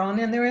in their own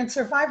and they're in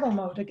survival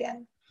mode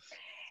again.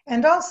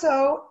 And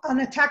also on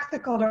a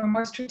tactical or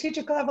more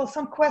strategic level,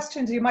 some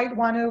questions you might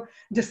want to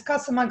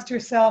discuss amongst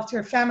yourselves,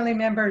 your family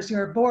members,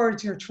 your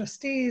boards, your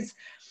trustees.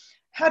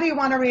 How do you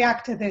want to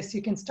react to this?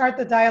 You can start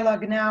the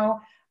dialogue now,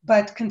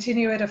 but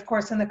continue it, of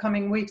course, in the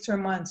coming weeks or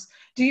months.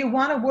 Do you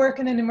want to work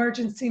in an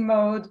emergency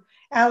mode?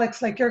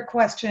 Alex, like your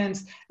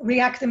questions,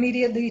 react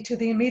immediately to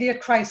the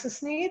immediate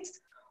crisis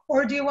needs?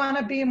 Or do you want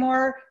to be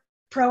more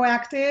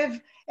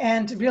proactive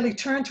and really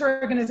turn to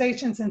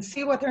organizations and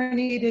see what their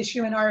need,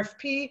 issue an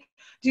RFP?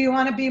 Do you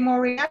want to be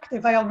more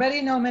reactive? I already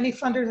know many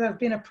funders have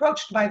been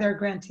approached by their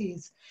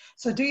grantees.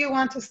 So do you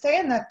want to stay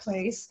in that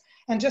place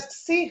and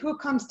just see who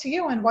comes to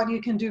you and what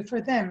you can do for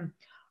them?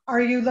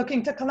 Are you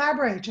looking to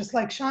collaborate, just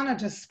like Shauna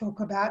just spoke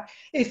about?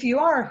 If you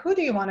are, who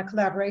do you want to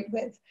collaborate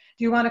with?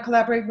 Do you want to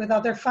collaborate with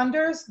other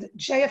funders?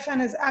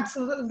 JFN is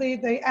absolutely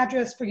the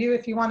address for you.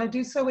 If you want to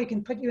do so, we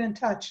can put you in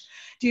touch.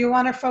 Do you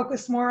want to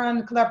focus more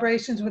on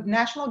collaborations with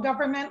national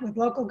government, with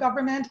local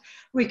government?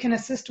 We can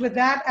assist with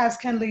that, as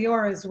can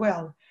Lior as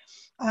well.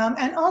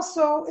 And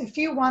also, if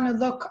you want to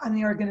look on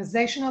the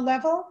organizational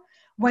level,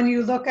 when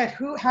you look at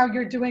how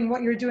you're doing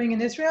what you're doing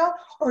in Israel,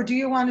 or do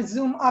you want to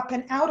zoom up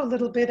and out a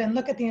little bit and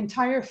look at the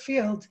entire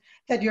field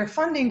that you're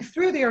funding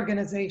through the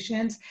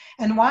organizations?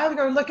 And while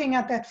you're looking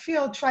at that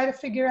field, try to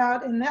figure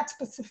out in that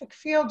specific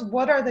field,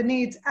 what are the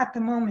needs at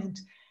the moment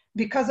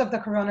because of the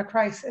corona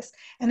crisis?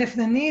 And if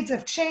the needs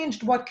have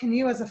changed, what can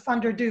you as a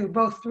funder do,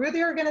 both through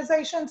the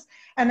organizations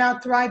and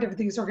outside of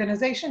these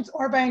organizations,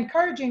 or by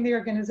encouraging the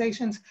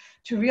organizations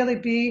to really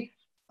be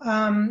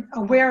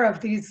aware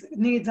of these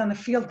needs on the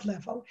field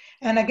level?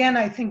 And again,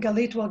 I think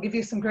Galit will give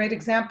you some great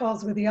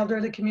examples with the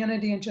elderly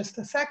community in just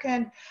a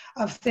second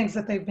of things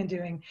that they've been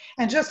doing.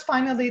 And just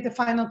finally, the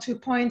final 2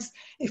 points,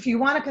 if you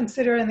want to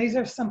consider, and these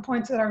are some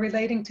points that are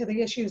relating to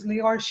the issues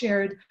Lior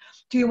shared,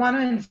 do you want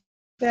to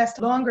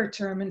invest longer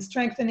term in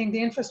strengthening the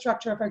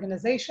infrastructure of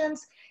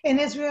organizations in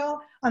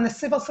Israel on the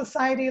civil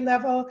society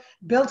level,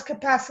 build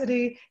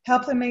capacity,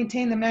 help them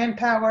maintain the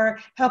manpower,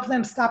 help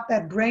them stop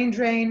that brain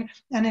drain,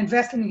 and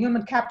invest in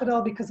human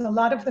capital? Because a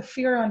lot of the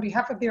fear on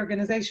behalf of the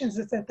organizations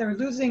is that they're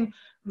losing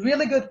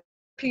really good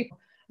people.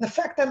 The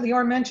fact that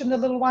Lior mentioned a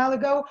little while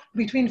ago,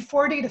 between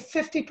 40 to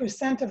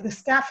 50% of the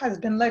staff has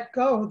been let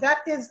go, that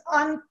is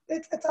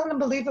it's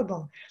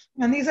unbelievable.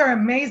 And these are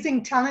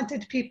amazing,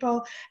 talented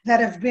people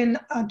that have been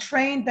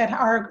trained, that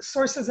are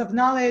sources of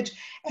knowledge.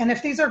 And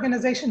if these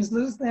organizations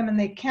lose them and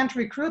they can't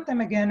recruit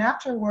them again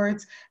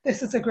afterwards,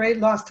 this is a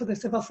great loss to the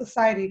civil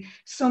society.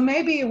 So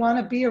maybe you want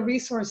to be a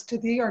resource to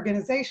the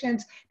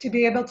organizations to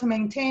be able to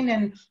maintain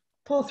and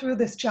pull through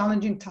this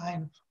challenging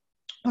time.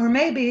 Or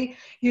maybe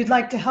you'd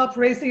like to help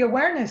raise the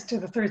awareness to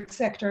the third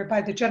sector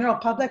by the general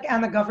public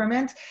and the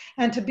government,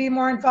 and to be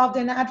more involved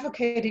in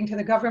advocating to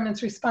the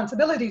government's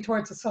responsibility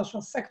towards the social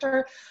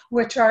sector,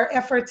 which are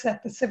efforts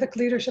that the Civic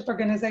Leadership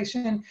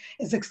Organization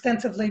is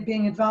extensively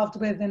being involved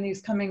with in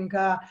these coming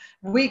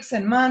weeks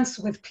and months,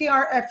 with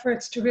PR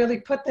efforts to really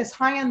put this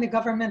high on the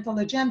governmental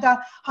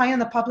agenda, high on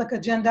the public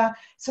agenda,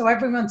 so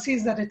everyone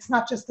sees that it's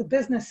not just the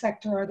business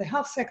sector or the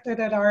health sector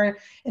that are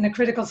in a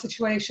critical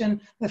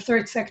situation, the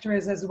third sector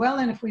is as well.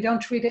 And if we don't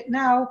treat it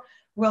now,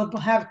 we'll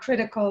have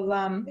critical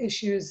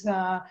issues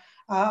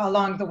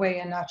along the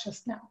way and not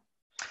just now.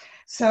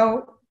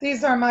 So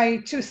these are my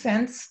 2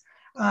 cents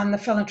on the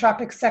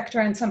philanthropic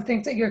sector and some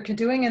things that you're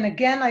doing. And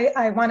again,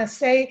 I want to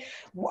say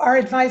our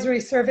advisory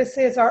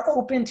services are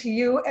open to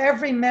you.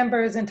 Every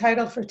member is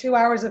entitled for 2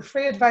 hours of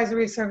free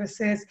advisory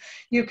services.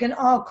 You can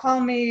all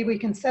call me. We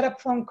can set up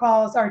phone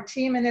calls, our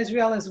team in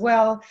Israel as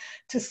well,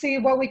 to see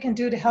what we can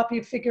do to help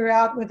you figure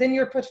out within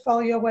your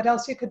portfolio what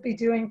else you could be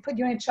doing, put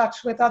you in touch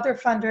with other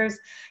funders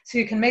so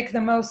you can make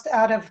the most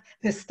out of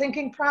this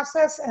thinking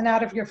process and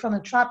out of your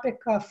philanthropic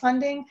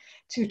funding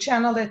to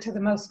channel it to the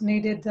most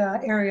needed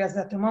areas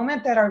at the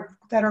moment that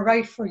are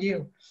right for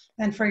you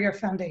and for your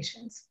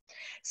foundations.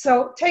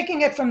 So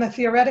taking it from the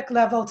theoretic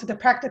level to the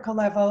practical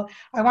level,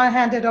 I want to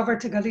hand it over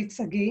to Galit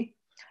Sagie.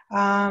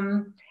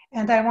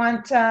 And I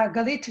want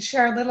Galit to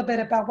share a little bit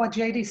about what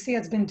JDC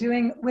has been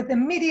doing with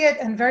immediate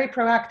and very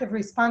proactive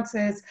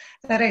responses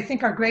that I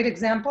think are great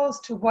examples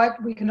to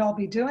what we can all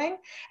be doing.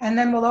 And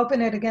then we'll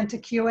open it again to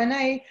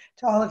Q&A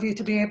to all of you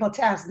to be able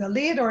to ask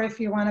Galit, or if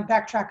you want to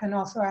backtrack and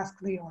also ask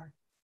Lior.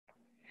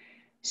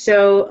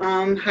 So,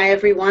 hi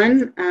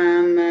everyone.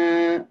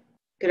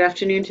 Good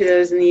afternoon to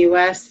those in the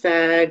US.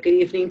 Good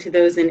evening to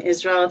those in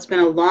Israel. It's been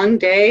a long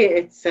day.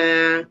 It's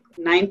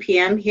 9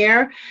 p.m.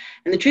 here.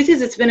 And the truth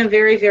is, it's been a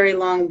very, very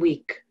long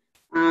week.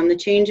 The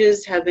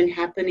changes have been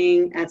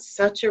happening at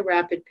such a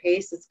rapid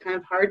pace. It's kind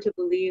of hard to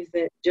believe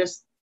that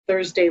just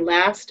Thursday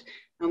last,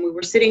 we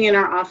were sitting in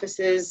our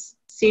offices,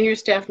 senior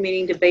staff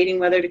meeting, debating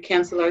whether to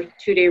cancel our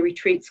 2-day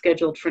retreat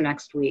scheduled for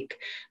next week.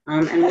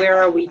 And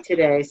where are we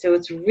today? So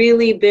it's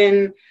really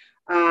been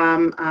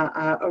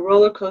a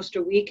roller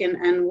coaster week.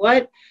 And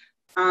what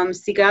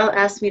Sigal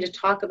asked me to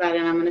talk about,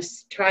 and I'm going to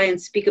try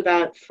and speak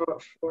about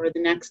for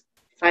the next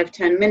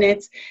 5-10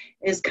 minutes,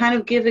 is kind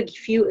of give a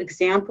few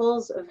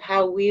examples of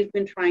how we've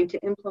been trying to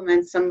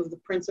implement some of the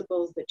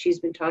principles that she's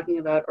been talking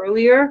about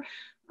earlier.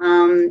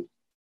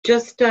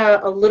 Just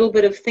a little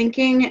bit of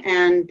thinking,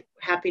 and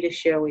happy to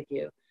share with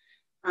you.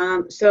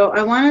 So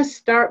I want to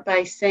start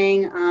by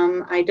saying,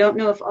 I don't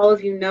know if all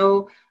of you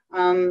know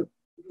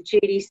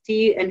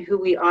JDC and who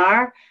we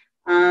are.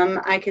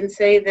 I can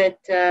say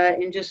that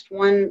in just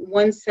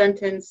one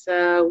sentence,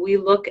 we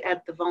look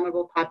at the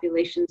vulnerable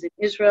populations in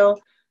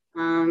Israel.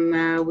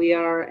 We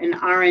are an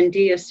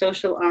R&D, a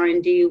social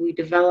R&D. We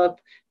develop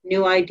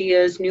new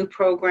ideas, new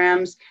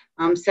programs,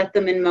 set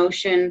them in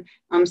motion,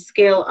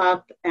 scale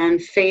up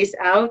and phase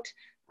out.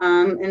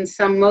 In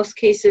most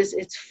cases,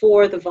 it's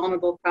for the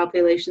vulnerable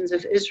populations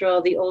of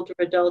Israel, the older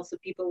adults, the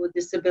people with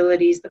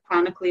disabilities, the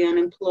chronically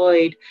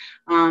unemployed,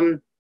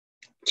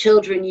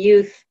 children,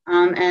 youth,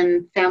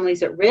 and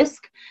families at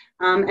risk.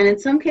 And in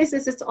some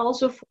cases, it's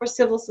also for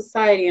civil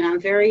society. And I'm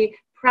very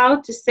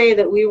proud to say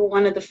that we were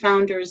one of the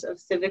founders of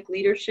civic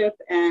leadership.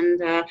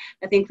 And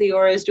I think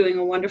Lior is doing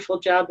a wonderful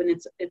job, and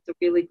it's a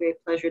really great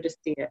pleasure to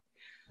see it.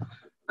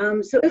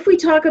 So if we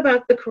talk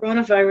about the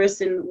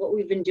coronavirus and what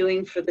we've been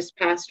doing for this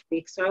past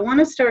week, so I want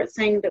to start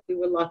saying that we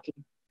were lucky.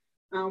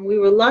 We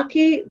were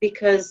lucky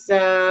because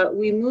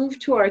we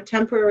moved to our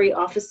temporary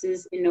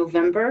offices in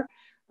November.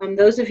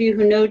 Those of you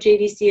who know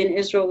JDC in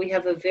Israel, we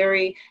have a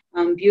very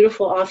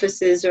beautiful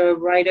offices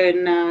right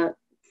in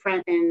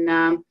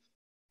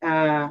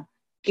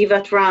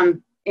Givat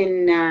Ram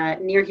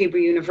near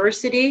Hebrew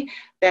University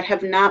that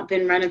have not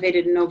been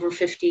renovated in over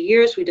 50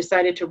 years. We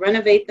decided to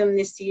renovate them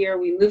this year.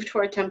 We moved to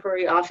our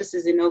temporary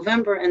offices in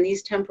November, and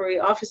these temporary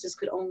offices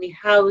could only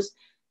house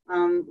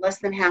less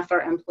than half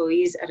our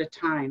employees at a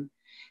time.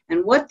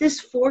 And what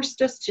this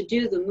forced us to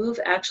do, the move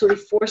actually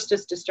forced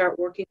us to start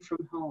working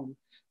from home.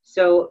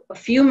 So a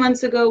few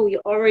months ago, we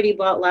already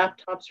bought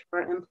laptops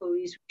for our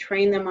employees. We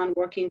trained them on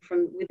working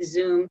with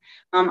Zoom,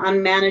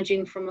 on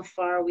managing from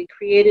afar. We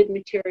created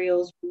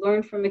materials, we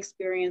learned from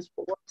experience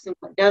what works and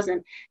what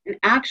doesn't. And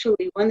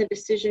actually, when the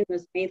decision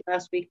was made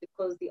last week to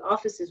close the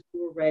offices, we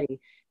were ready.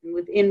 And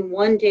within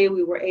one day,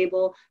 we were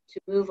able to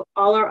move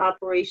all our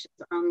operations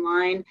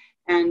online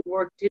and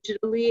work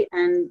digitally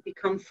and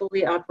become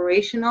fully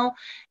operational.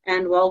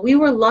 And while we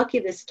were lucky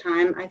this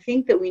time, I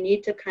think that we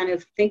need to kind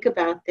of think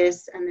about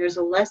this, and there's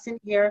a lesson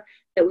here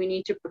that we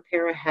need to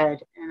prepare ahead.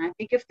 And I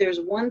think if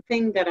there's one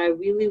thing that I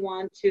really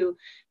want to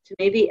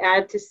maybe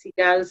add to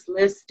Sigal's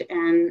list,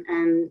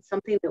 and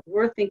something that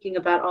we're thinking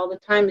about all the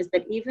time, is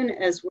that even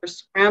as we're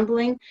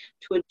scrambling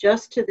to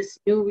adjust to this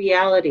new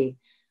reality,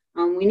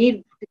 we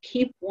need to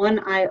keep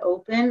one eye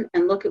open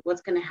and look at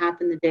what's going to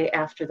happen the day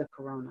after the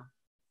corona.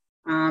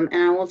 And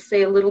I will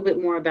say a little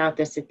bit more about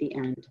this at the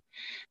end.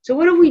 So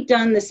what have we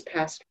done this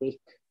past week?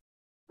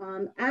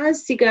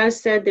 As Sigal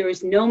said, there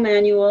is no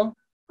manual.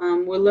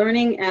 We're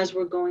learning as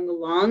we're going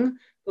along,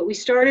 but we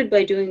started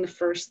by doing the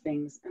first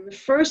things. And the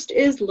first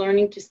is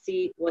learning to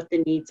see what the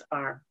needs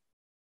are.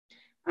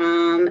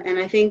 And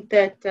I think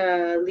that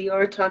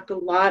Lior talked a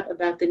lot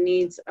about the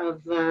needs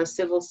of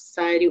civil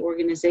society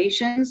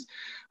organizations.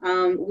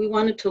 We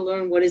wanted to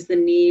learn what is the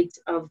needs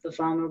of the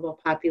vulnerable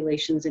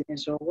populations in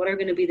Israel. What are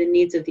going to be the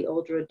needs of the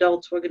older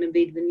adults? What are going to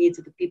be the needs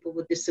of the people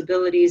with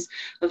disabilities,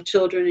 of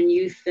children and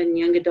youth and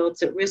young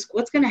adults at risk?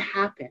 What's going to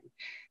happen?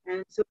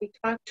 And so we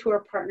talked to our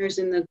partners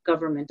in the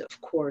government,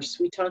 of course.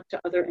 We talked to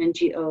other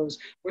NGOs.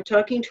 We're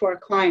talking to our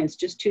clients.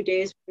 Just 2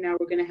 days from now,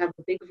 we're going to have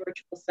a big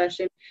virtual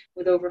session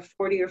with over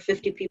 40 or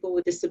 50 people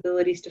with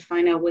disabilities to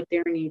find out what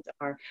their needs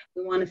are.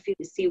 We want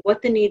to see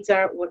what the needs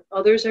are, what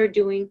others are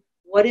doing,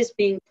 what is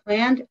being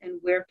planned, and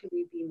where can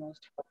we be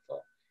most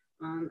helpful.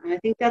 And I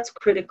think that's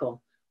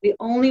critical. We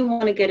only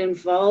want to get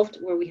involved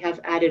where we have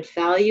added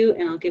value,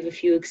 and I'll give a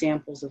few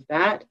examples of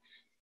that.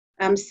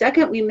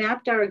 Second, we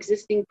mapped our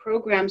existing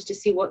programs to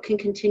see what can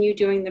continue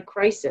during the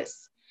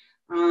crisis.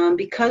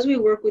 Because we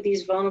work with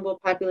these vulnerable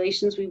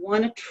populations, we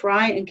want to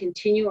try and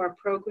continue our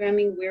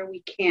programming where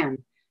we can.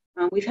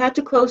 We've had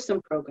to close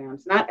some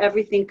programs. Not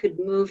everything could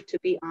move to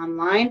be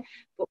online,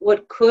 but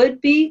what could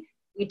be,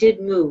 we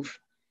did move.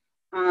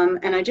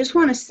 And I just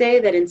want to say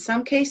that in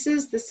some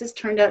cases, this has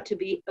turned out to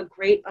be a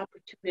great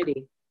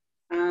opportunity.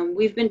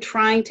 We've been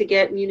trying to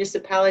get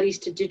municipalities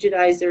to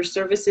digitize their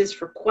services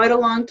for quite a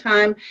long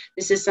time.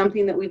 This is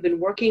something that we've been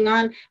working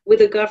on with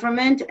the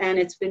government, and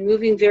it's been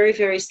moving very,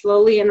 very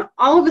slowly. And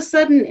all of a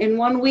sudden, in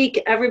 1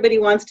 week, everybody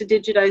wants to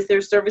digitize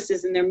their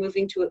services, and they're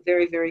moving to it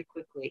very, very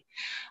quickly.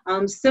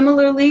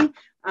 Similarly,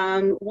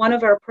 one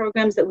of our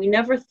programs that we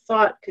never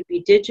thought could be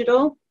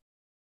digital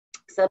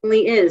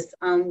suddenly is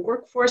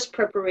workforce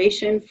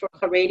preparation for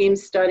Haredim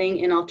studying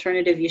in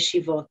alternative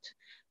yeshivot.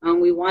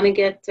 We want to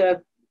get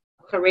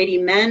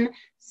Haredi men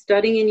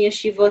studying in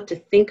yeshivot to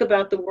think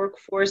about the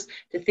workforce,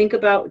 to think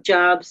about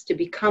jobs, to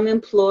become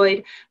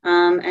employed,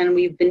 and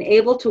we've been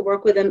able to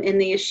work with them in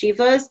the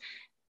yeshivas,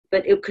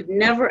 but it could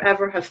never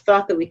ever have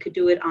thought that we could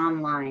do it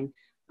online.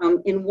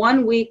 In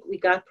 1 week, we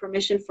got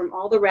permission from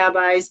all the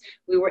rabbis.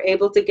 We were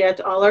able to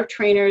get all our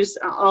trainers,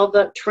 all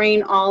the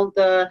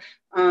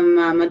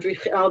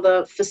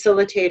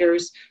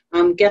facilitators,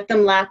 get them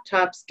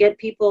laptops, get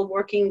people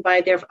working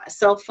by their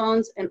cell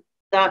phones, and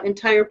the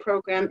entire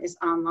program is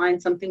online,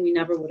 something we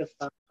never would have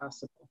thought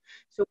possible.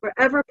 So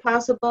wherever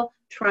possible,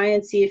 try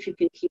and see if you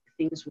can keep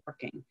things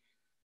working.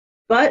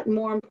 But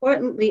more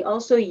importantly,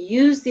 also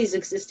use these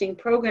existing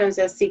programs,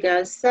 as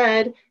Sigal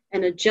said,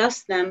 and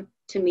adjust them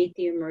to meet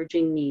the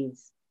emerging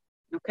needs.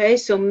 Okay,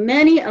 so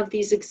many of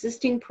these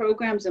existing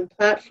programs and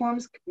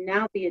platforms can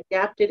now be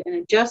adapted and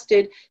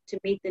adjusted to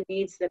meet the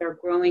needs that are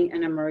growing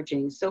and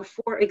emerging. So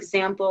for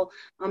example,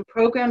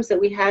 programs that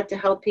we had to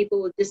help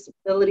people with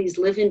disabilities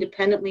live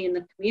independently in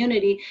the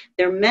community,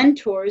 their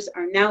mentors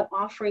are now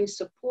offering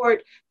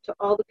support to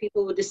all the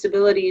people with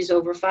disabilities,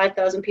 over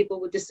 5,000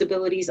 people with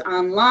disabilities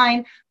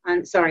online,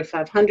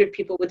 500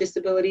 people with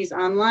disabilities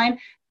online,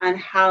 on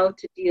how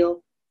to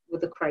deal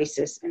with the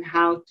crisis and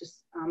how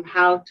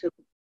to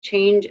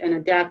change and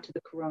adapt to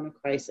the corona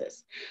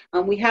crisis.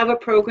 We have a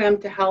program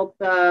to help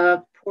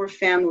poor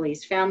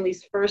families.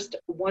 Families First,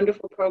 a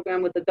wonderful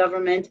program with the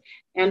government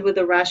and with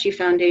the Rashi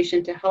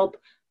Foundation to help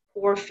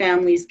poor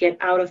families get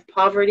out of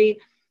poverty.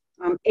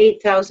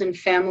 8,000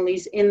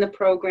 families in the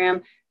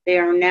program. They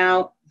are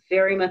now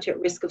very much at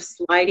risk of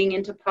sliding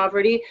into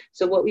poverty.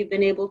 So what we've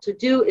been able to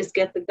do is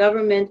get the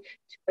government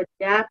to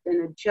adapt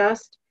and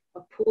adjust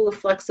a pool of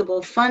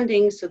flexible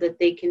funding so that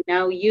they can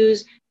now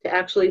use to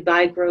actually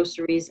buy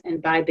groceries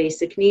and buy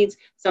basic needs,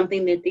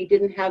 something that they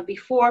didn't have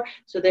before,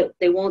 so that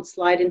they won't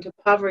slide into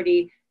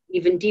poverty,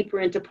 even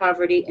deeper into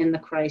poverty in the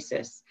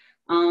crisis.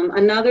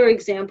 Another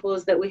example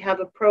is that we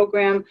have a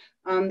program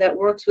that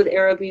works with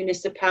Arab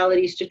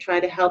municipalities to try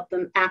to help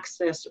them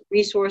access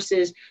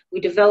resources.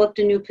 We developed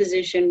a new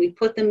position. We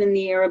put them in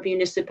the Arab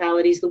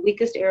municipalities, the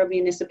weakest Arab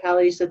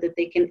municipalities, so that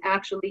they can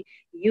actually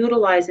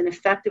utilize and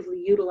effectively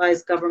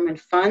utilize government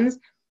funds.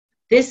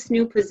 This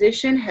new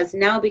position has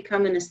now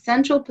become an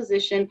essential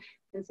position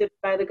considered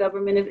by the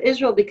government of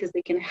Israel because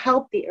they can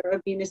help the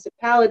Arab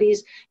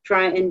municipalities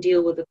try and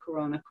deal with the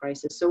corona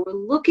crisis. So we're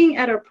looking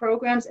at our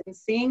programs and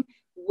seeing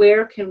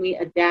where can we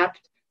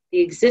adapt the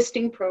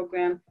existing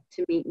program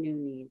to meet new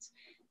needs.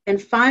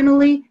 And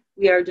finally,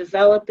 we are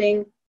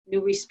developing new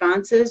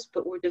responses,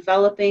 but we're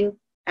developing,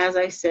 as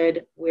I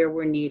said, where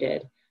we're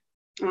needed.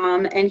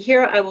 And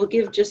here I will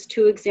give just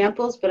 2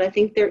 examples, but I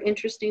think they're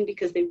interesting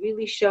because they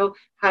really show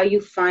how you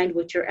find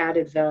what your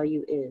added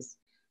value is.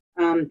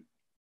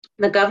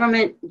 The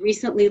government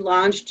recently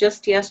launched,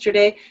 just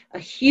yesterday, a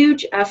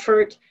huge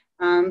effort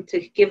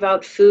to give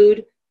out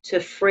food to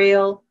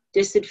frail,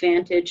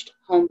 disadvantaged,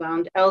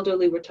 homebound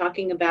elderly. We're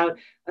talking about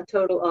a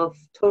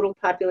total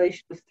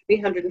population of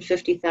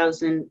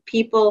 350,000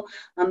 people.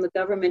 The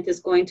government is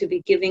going to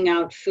be giving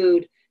out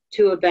food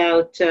to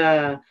about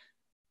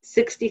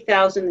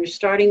 60,000. They're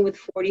starting with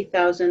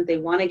 40,000. They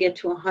want to get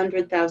to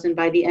 100,000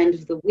 by the end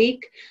of the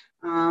week.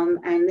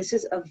 And this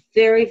is a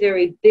very,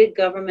 very big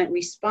government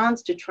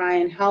response to try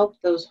and help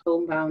those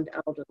homebound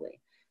elderly.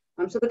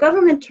 So the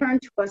government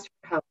turned to us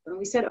for help, and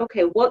we said,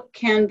 okay, what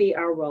can be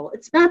our role?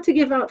 It's not to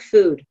give out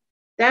food.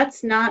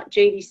 That's not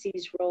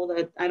JDC's role.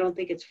 I don't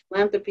think it's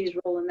philanthropy's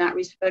role in that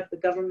respect. The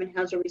government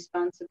has a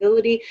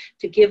responsibility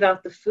to give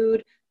out the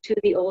food to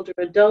the older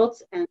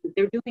adults, and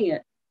they're doing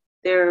it.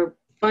 They're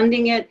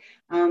funding it.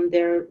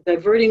 They're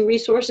diverting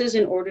resources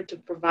in order to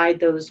provide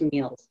those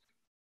meals.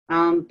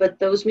 But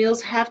those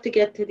meals have to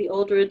get to the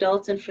older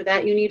adults, and for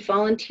that you need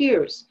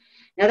volunteers.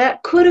 Now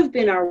that could have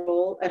been our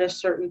role at a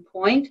certain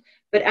point,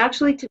 but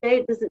actually today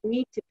it doesn't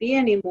need to be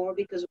anymore,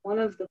 because one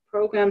of the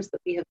programs that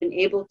we have been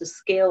able to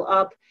scale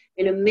up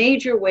in a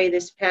major way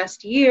this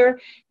past year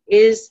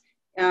is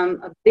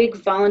a big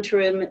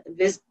volunteerism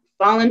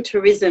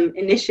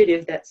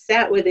initiative that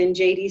sat within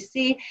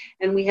JDC,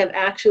 and we have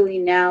actually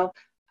now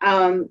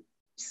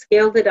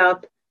scaled it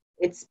up.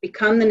 It's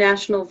become the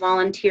National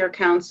Volunteer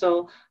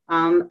Council.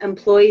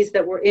 Employees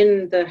that were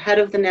in the head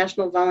of the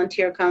National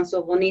Volunteer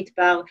Council, Ronit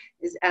Bar,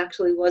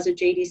 was a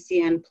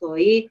JDC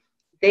employee.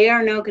 They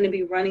are now going to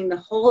be running the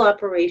whole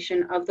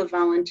operation of the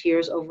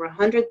volunteers, over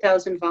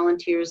 100,000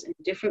 volunteers in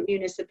different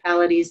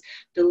municipalities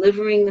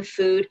delivering the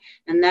food.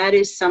 And that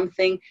is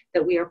something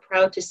that we are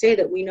proud to say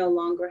that we no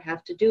longer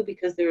have to do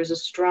because there is a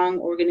strong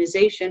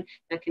organization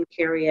that can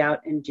carry out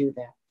and do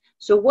that.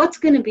 So what's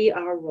going to be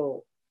our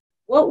role?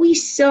 What we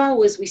saw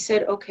was we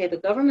said, okay, the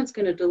government's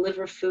going to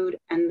deliver food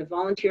and the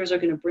volunteers are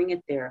going to bring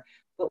it there.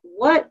 But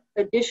what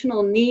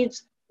additional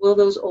needs will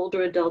those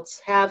older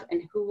adults have,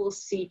 and who will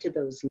see to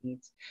those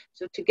needs?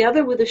 So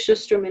together with the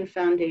Schusterman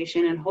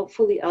Foundation and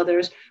hopefully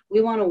others,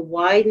 we want to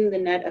widen the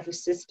net of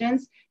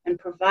assistance and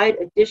provide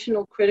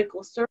additional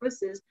critical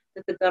services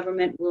that the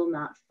government will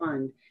not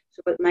fund.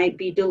 So it might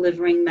be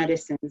delivering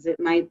medicines. It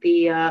might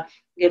be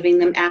giving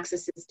them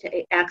access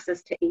to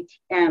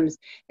ATMs.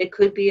 It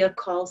could be a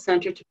call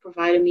center to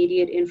provide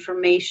immediate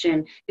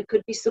information. It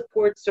could be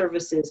support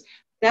services.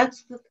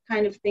 That's the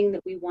kind of thing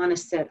that we want to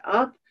set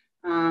up.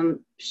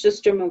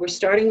 Schusterman, we're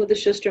starting with the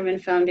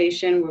Schusterman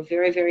Foundation. We're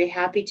very, very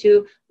happy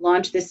to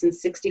launch this in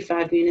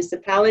 65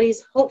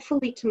 municipalities,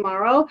 hopefully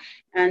tomorrow,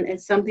 and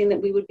it's something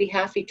that we would be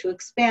happy to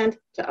expand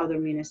to other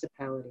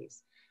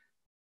municipalities.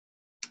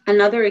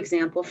 Another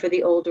example for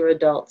the older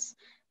adults.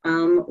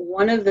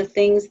 One of the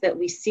things that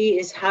we see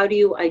is how do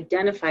you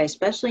identify,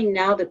 especially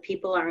now that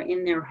people are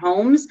in their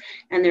homes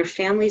and their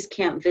families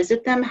can't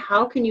visit them,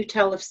 how can you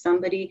tell if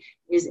somebody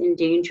is in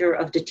danger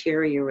of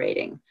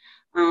deteriorating?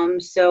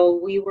 So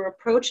we were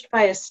approached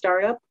by a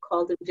startup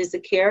called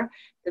Invisicare,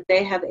 that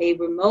they have a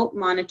remote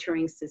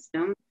monitoring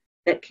system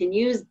that can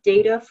use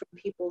data from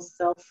people's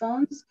cell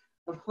phones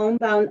of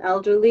homebound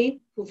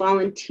elderly who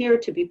volunteer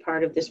to be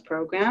part of this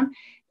program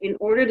in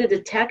order to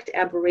detect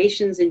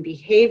aberrations in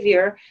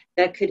behavior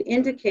that could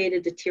indicate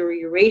a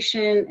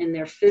deterioration in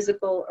their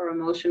physical or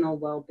emotional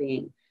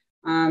well-being.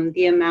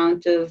 The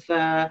amount of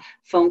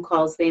phone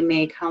calls they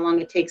make, how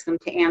long it takes them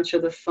to answer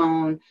the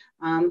phone,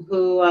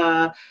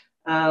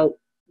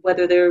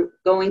 whether they're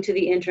going to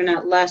the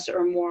internet less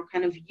or more,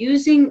 kind of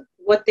using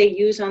what they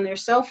use on their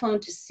cell phone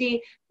to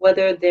see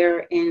whether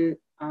they're in,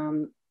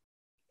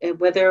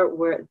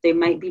 where they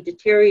might be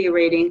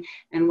deteriorating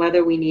and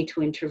whether we need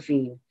to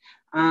intervene.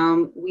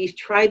 We've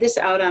tried this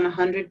out on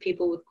 100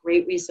 people with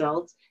great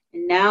results.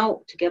 And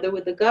now, together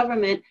with the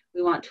government,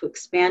 we want to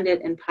expand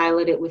it and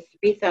pilot it with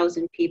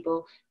 3,000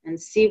 people and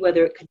see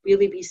whether it could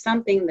really be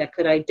something that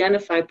could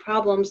identify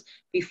problems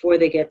before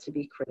they get to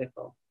be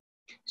critical.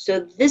 So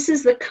this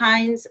is the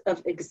kinds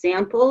of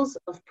examples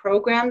of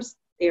programs.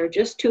 They are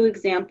just 2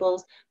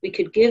 examples. We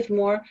could give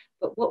more,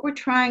 but what we're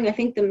trying, I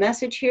think the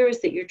message here is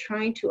that you're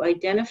trying to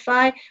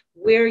identify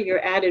where your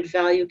added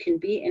value can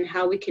be and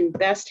how we can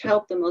best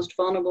help the most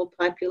vulnerable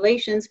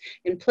populations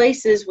in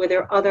places where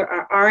there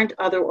aren't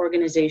other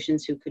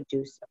organizations who could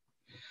do so.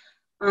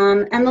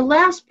 And the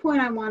last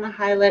point I want to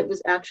highlight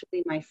was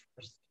actually my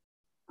first.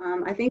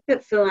 I think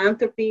that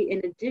philanthropy,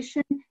 in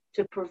addition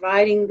to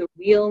providing the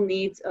real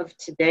needs of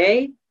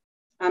today,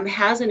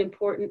 has an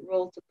important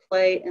role to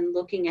play in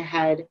looking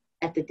ahead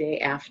at the day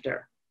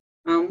after.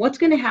 What's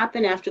going to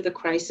happen after the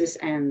crisis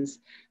ends?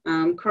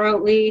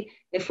 Currently,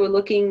 if we're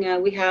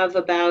looking, we have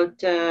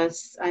about,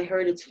 I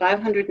heard it's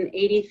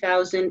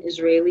 580,000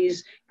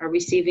 Israelis are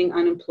receiving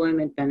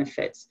unemployment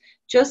benefits.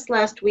 Just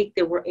last week,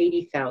 there were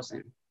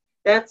 80,000.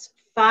 That's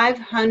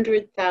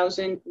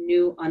 500,000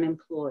 new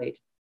unemployed.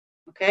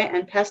 Okay,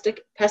 and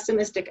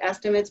pessimistic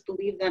estimates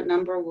believe that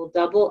number will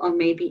double or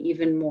maybe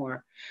even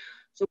more.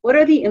 So what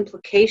are the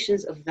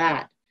implications of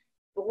that?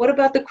 But what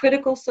about the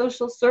critical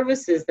social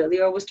services that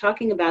Lior was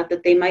talking about,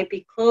 that they might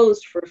be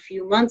closed for a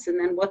few months, and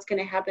then what's going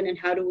to happen and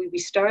how do we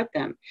restart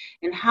them?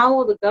 And how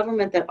will the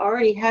government that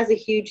already has a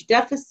huge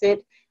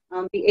deficit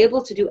be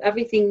able to do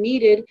everything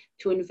needed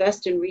to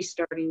invest in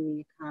restarting the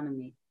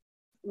economy?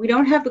 We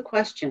don't have the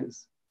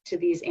questions to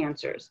these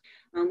answers.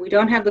 We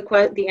don't have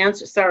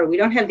we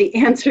don't have the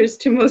answers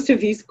to most of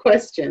these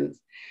questions.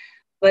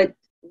 But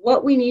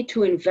what we need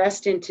to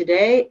invest in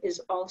today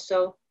is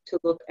also to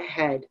look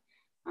ahead.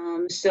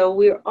 So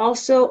we're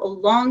also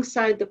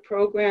alongside the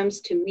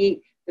programs to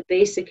meet the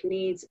basic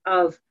needs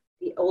of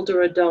the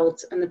older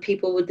adults and the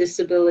people with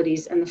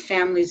disabilities and the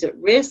families at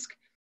risk,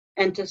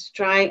 and to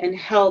try and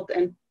help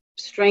and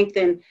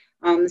strengthen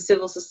the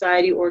civil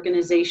society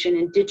organization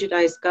and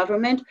digitized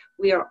government.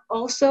 We are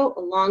also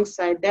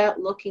alongside that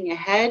looking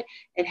ahead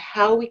at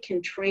how we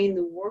can train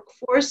the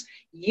workforce,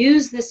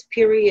 use this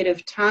period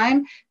of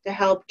time to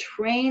help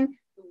train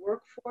the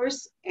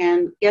workforce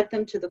and get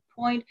them to the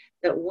point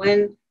that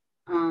when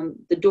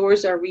the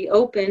doors are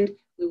reopened,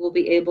 they will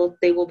be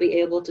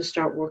able to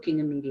start working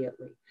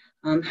immediately.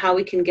 How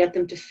we can get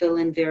them to fill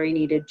in very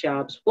needed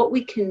jobs. What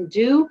we can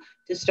do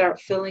to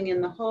start filling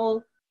in the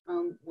hole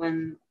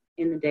when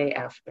in the day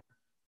after.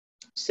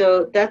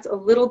 So that's a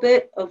little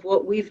bit of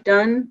what we've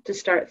done to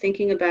start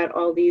thinking about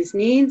all these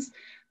needs.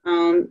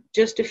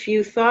 Just a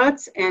few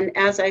thoughts, and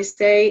as I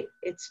say,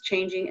 it's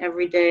changing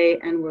every day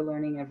and we're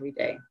learning every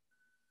day.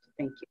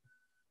 Thank you.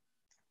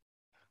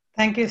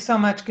 Thank you so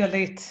much,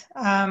 Galit.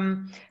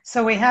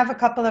 So we have a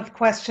couple of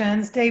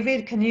questions.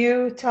 David, can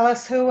you tell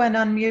us who and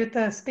unmute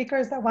the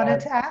speakers that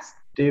wanted to ask?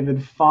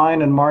 David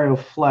Fine and Mario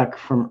Fleck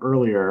from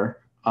earlier.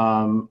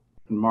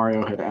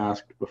 Mario had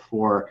asked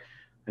before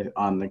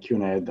on the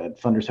Q&A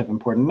that funders have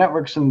important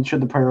networks, and should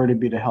the priority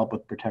be to help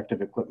with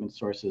protective equipment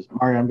sources?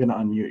 Mario, I'm going to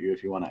unmute you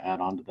if you want to add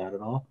on to that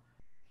at all.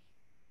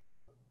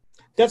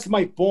 That's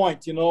my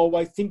point.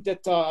 I think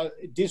that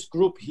this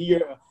group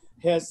here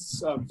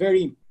has a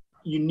very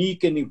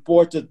unique and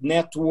important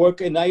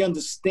network, and I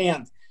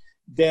understand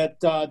that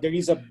there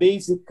is a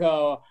basic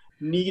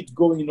need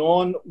going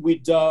on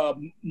with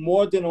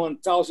more than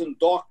 1,000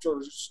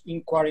 doctors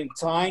in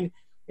quarantine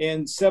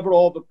and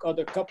several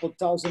other couple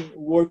thousand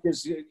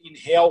workers in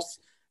health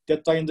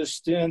that I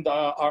understand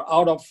are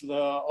out of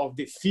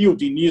the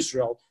field in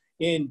Israel,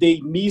 and they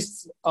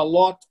missed a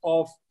lot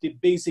of the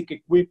basic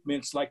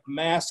equipments like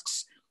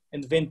masks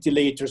and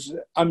ventilators.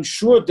 I'm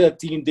sure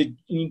that in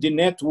the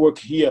network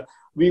here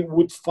we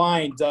would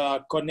find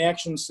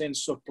connections and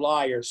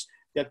suppliers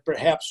that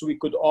perhaps we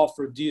could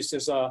offer this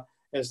as a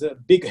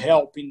big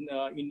help in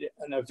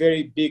a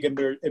very big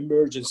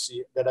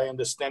emergency that I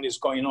understand is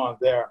going on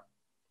there.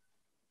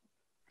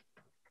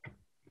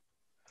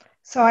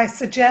 So I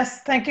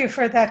suggest, thank you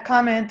for that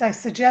comment. I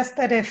suggest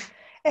that if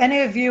any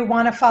of you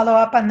want to follow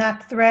up on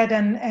that thread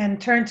and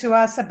turn to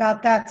us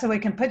about that so we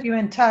can put you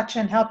in touch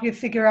and help you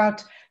figure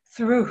out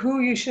through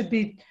who you should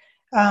be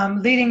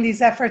leading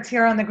these efforts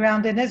here on the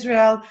ground in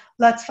Israel,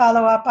 let's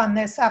follow up on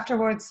this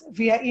afterwards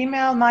via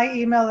email. My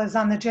email is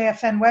on the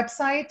JFN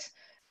website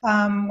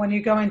when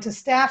you go into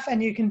staff,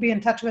 and you can be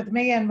in touch with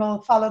me and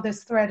we'll follow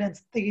this thread and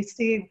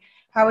see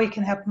how we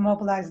can help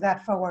mobilize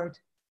that forward.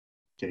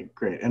 Okay,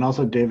 great. And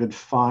also David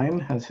Fine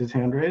has his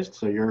hand raised,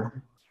 so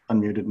you're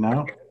unmuted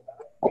now.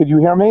 Could you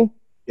hear me?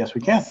 Yes,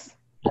 we can.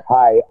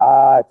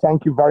 Hi,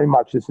 thank you very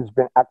much. This has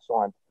been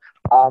excellent.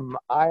 I'm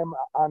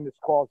on this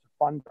call as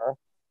a funder,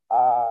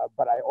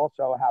 but I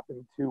also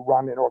happen to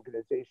run an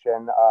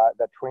organization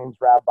that trains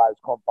rabbis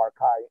called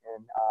Barkai,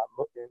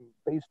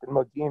 based in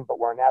Modi'in, but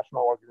we're a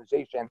national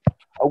organization.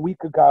 A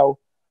week ago,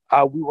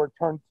 we were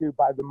turned to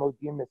by the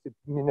Modi'in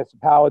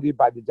municipality,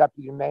 by the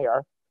deputy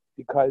mayor,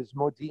 because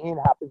Modi'in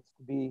happens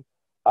to be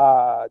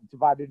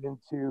divided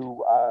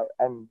into,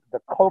 and the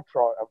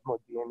culture of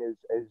Modi'in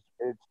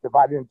is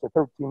divided into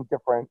 13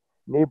 different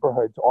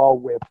neighborhoods, all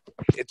with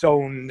its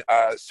own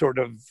sort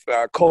of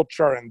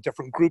culture and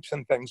different groups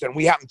and things. And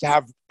we happen to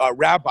have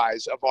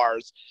rabbis of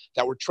ours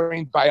that were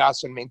trained by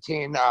us and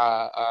maintain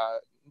a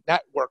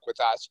network with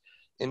us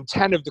in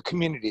 10 of the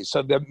communities.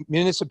 So the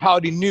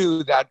municipality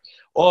knew that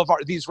all of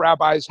these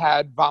rabbis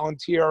had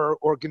volunteers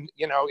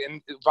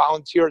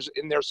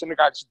in their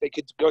synagogues that they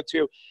could go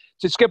to.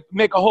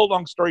 Make a whole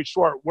long story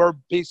short, we're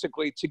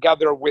basically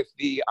together with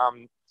the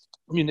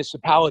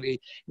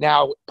municipality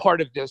now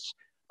part of this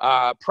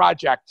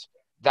project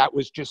that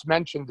was just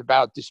mentioned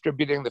about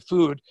distributing the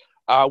food.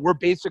 We're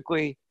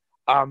basically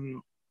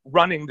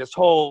running this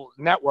whole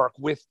network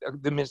with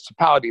the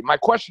municipality. My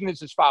question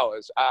is as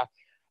follows.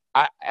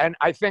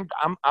 I think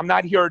I'm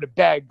not here to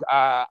beg.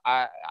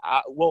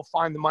 We'll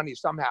find the money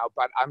somehow,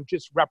 but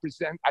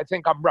I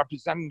think I'm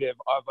representative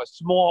of a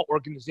small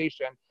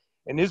organization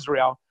in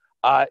Israel.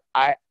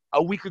 A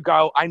week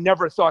ago, I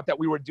never thought that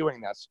we would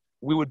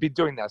be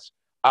doing this.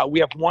 We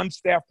have one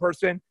staff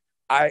person.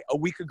 A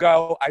week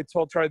ago, I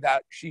told her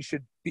that she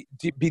should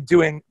be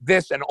doing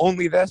this and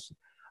only this.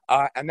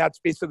 And that's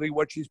basically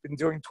what she's been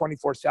doing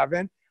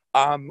 24/7.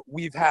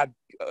 We've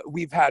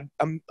had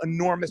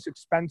enormous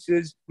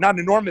expenses, not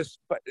enormous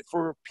but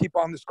for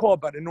people on this call,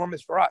 but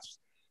enormous for us.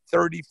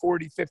 30,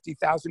 40,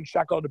 50,000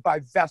 shekel to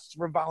buy vests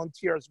for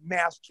volunteers,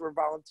 masks for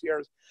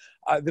volunteers.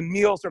 The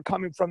meals are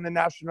coming from the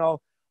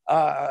national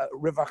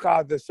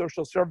Rivacha, the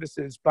social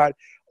services, but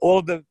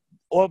all the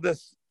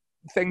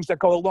things that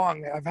go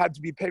along have had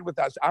to be paid with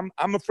us.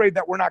 I'm afraid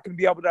that we're not going to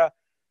be able to,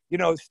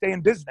 stay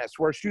in business.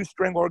 We're a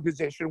shoestring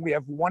organization. We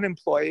have one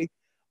employee.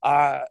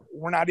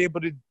 We're not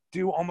able to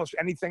do almost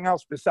anything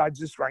else besides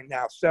this right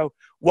now. So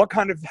what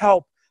kind of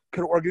help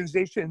could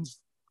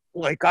organizations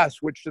like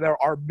us, which there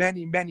are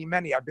many, many,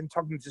 many, I've been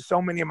talking to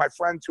so many of my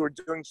friends who are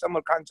doing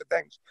similar kinds of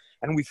things,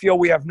 and we feel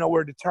we have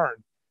nowhere to turn.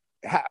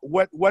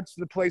 What's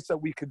the place that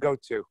we could go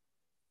to?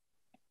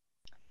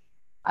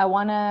 I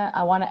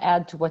wanna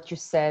add to what you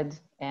said,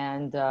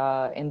 and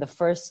in the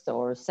first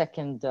or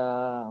second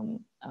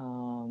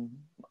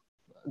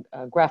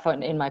graph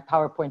in my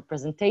PowerPoint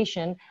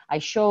presentation, I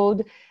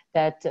showed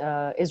that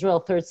Israel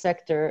third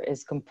sector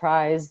is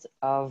comprised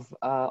of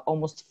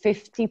almost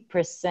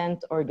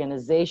 50%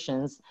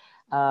 organizations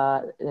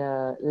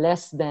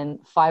less than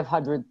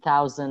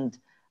 500,000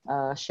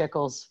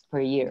 shekels per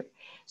year.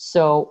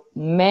 So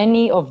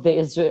many of the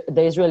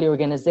Israeli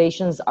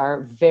organizations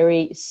are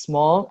very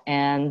small,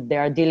 and they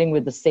are dealing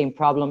with the same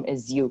problem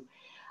as you.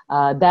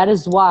 That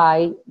is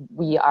why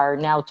we are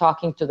now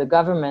talking to the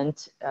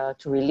government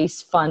to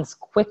release funds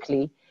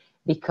quickly,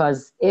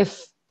 because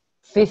if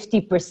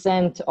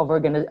 50%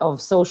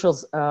 of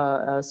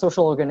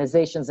social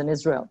organizations in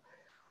Israel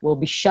will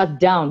be shut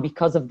down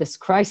because of this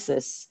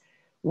crisis,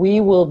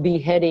 we will be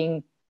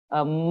hitting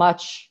a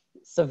much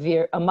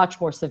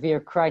more severe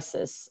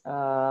crisis,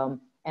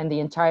 and the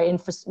entire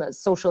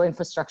social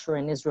infrastructure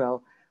in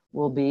Israel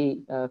will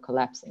be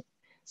collapsing.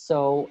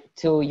 So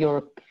to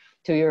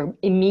your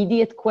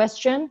immediate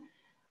question,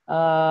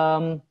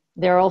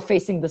 they're all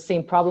facing the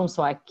same problem,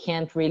 so I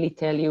can't really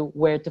tell you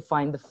where to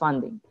find the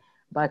funding.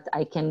 But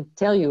I can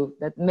tell you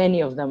that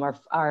many of them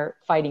are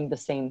fighting the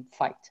same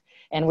fight,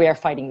 and we are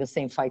fighting the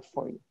same fight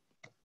for you.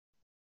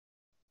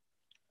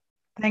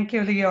 Thank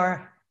you,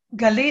 Lior.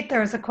 Galit,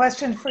 there's a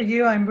question for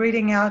you. I'm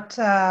reading out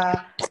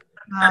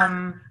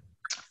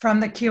from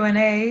the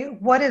Q&A.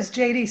 What is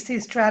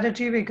JDC's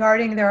strategy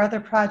regarding their other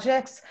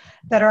projects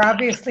that are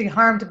obviously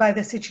harmed by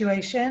the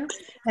situation?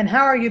 And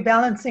how are you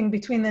balancing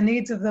between the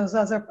needs of those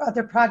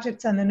other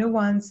projects and the new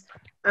ones?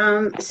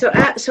 So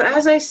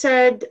as I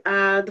said,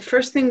 the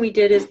first thing we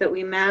did is that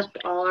we mapped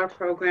all our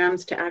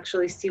programs to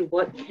actually see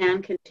what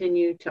can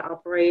continue to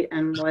operate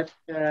and what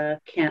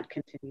can't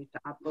continue to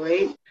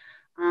operate.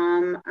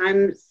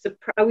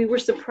 We were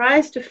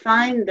surprised to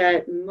find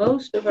that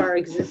most of our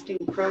existing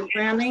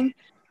programming,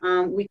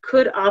 we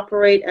could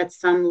operate at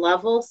some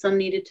level. Some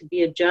needed to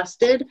be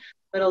adjusted,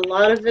 but a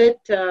lot of it,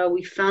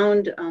 we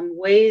found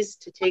ways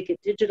to take it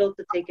digital,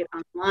 to take it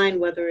online,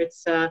 whether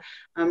it's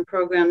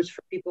programs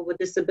for people with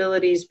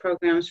disabilities,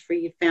 programs for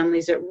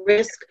families at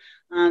risk.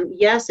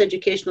 Yes,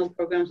 educational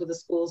programs with the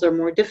schools are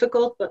more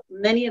difficult, but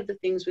many of the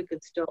things we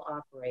could still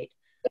operate.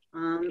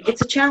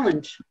 It's a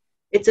challenge.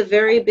 It's a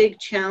very big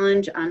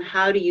challenge on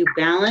how do you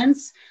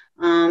balance,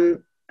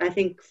 I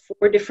think,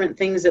 4 different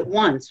things at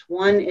once.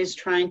 One is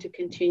trying to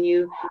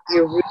continue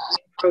your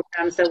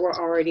programs that were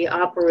already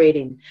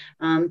operating.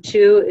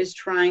 2 is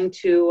trying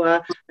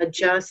to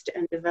adjust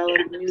and develop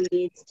new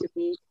needs to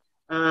meet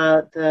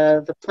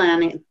the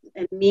planning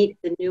and meet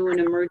the new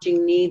and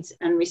emerging needs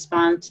and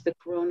respond to the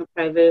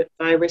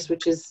coronavirus,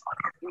 which is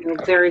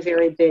very,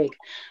 very big.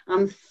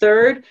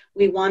 3rd,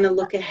 we want to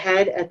look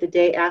ahead at the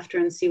day after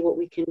and see what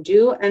we can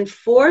do. And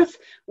 4th,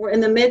 we're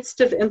in the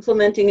midst of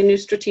implementing a new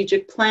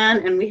strategic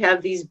plan, and we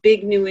have these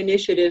big new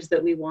initiatives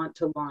that we want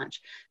to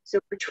launch. So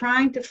we're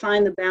trying to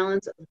find the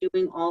balance of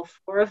doing all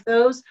 4 of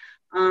those.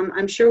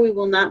 I'm sure we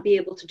will not be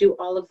able to do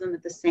all of them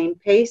at the same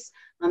pace.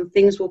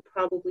 Things will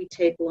probably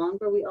take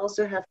longer. We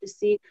also have to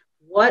see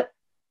what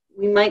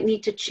we might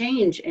need to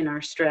change in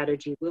our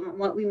strategy,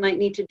 what we might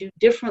need to do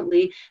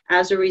differently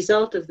as a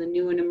result of the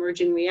new and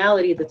emerging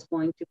reality that's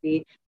going to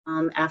be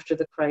after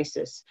the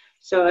crisis.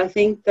 So I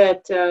think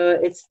that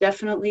it's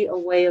definitely a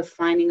way of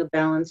finding a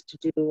balance to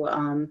do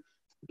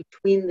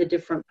between the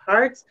different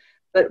parts.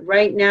 But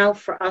right now,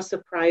 for us, a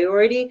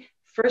priority,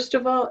 first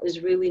of all, is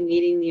really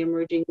meeting the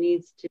emerging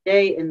needs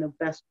today in the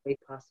best way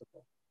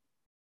possible.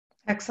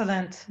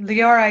 Excellent.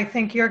 Lior, I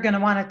think you're going to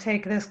want to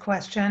take this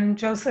question.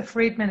 Joseph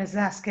Friedman is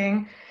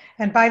asking,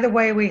 and by the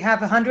way, we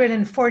have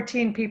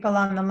 114 people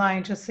on the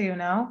line, just so you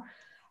know.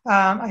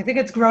 I think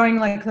it's growing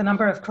like the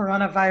number of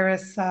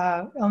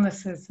coronavirus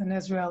illnesses in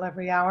Israel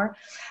every hour.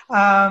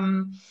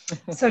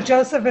 So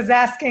Joseph is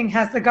asking,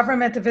 has the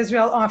government of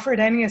Israel offered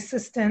any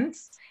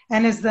assistance,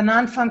 and is the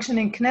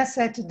non-functioning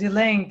Knesset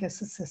delaying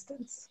this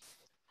assistance?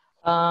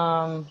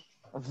 A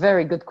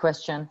very good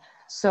question.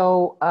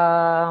 So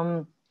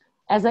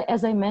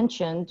as I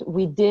mentioned,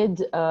 we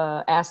did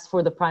ask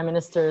for the Prime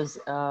Minister's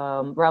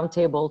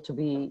roundtable to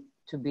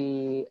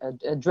be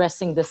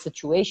addressing the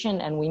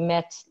situation, and we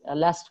met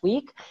last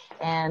week,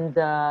 and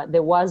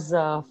there was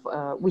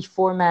we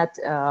format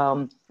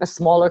a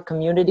smaller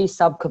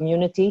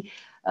subcommittee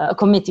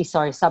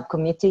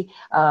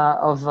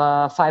of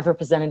 5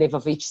 representatives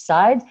of each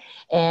side.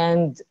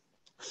 And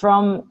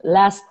from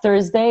last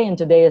Thursday, and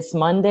today is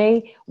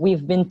Monday,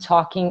 we've been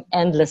talking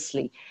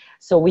endlessly.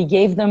 So we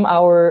gave them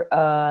our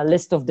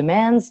list of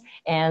demands,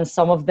 and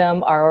some of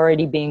them are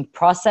already being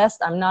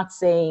processed. I'm not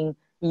saying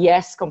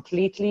yes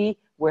completely,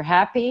 we're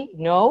happy,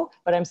 no,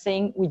 but I'm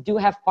saying we do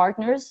have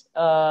partners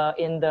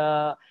in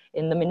the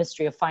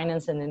Ministry of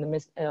Finance and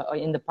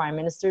in the Prime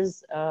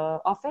Minister's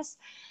office,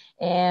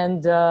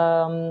 and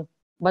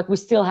but we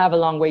still have a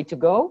long way to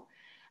go.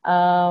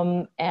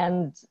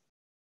 And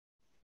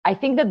I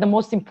think that the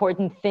most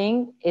important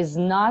thing is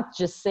not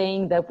just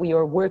saying that we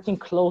are working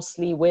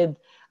closely with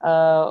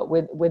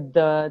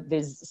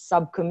this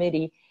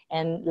subcommittee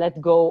and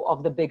let go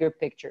of the bigger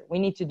picture. We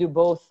need to do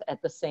both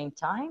at the same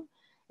time,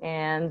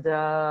 and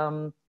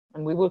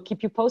we will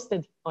keep you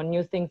posted on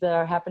new things that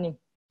are happening.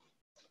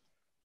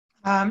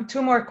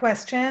 2 more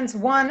questions.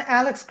 One,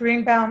 Alex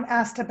Greenbaum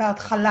asked about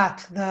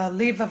Chalat, the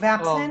leave of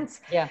absence.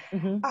 Oh, yeah.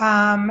 Mm-hmm.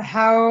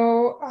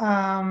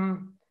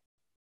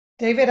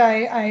 David,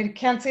 I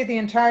can't see the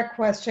entire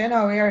question.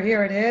 Oh,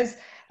 here it is.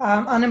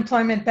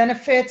 Unemployment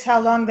benefits, how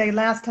long they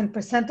last and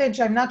percentage.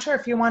 I'm not sure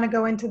if you want to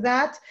go into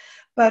that,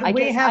 but I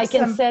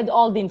can send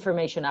all the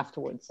information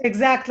afterwards.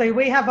 Exactly.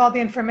 We have all the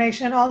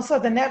information. Also,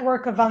 the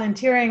network of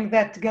volunteering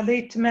that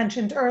Galit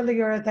mentioned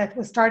earlier that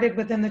was started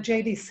within the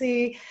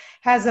JDC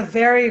has a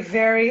very,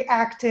 very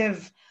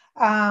active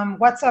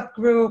WhatsApp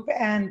group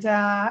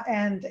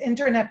and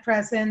internet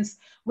presence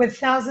with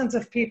thousands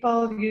of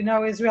people. You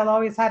know, Israel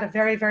always had a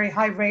very, very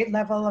high rate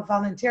level of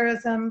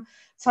volunteerism.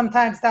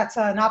 Sometimes that's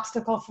an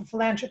obstacle for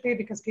philanthropy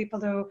because people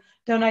who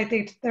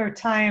donate their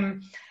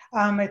time,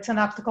 it's an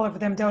obstacle for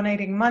them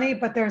donating money,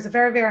 but there's a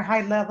very, very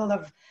high level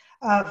of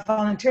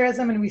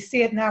volunteerism, and we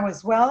see it now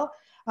as well.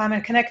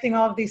 And connecting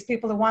all of these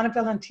people who want to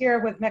volunteer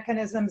with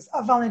mechanisms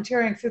of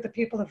volunteering through the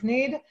people of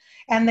need.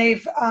 And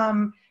they've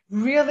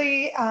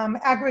really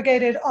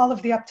aggregated all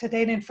of the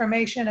up-to-date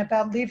information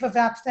about leave of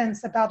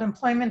absence, about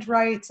employment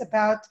rights,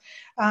 about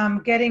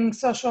getting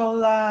social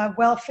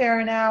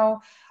welfare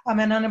now,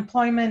 and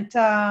unemployment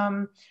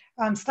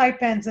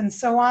stipends and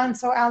so on.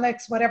 So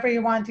Alex, whatever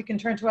you want, you can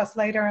turn to us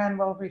later and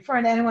we'll refer,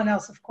 and anyone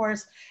else, of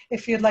course,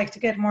 if you'd like to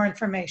get more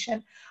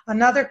information.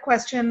 Another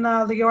question,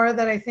 Lior,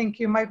 that I think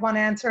you might want to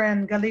answer,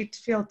 and Galit,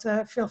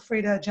 feel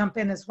free to jump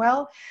in as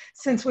well.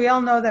 Since we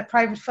all know that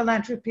private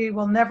philanthropy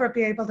will never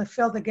be able to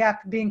fill the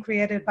gap being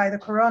created by the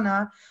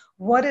corona,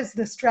 what is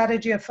the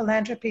strategy of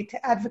philanthropy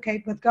to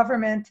advocate with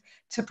government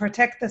to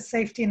protect the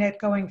safety net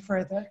going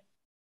further?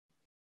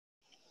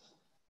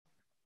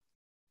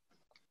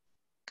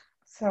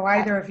 So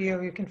either of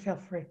you can feel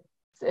free.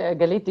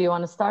 Galit, do you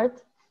want to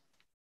start?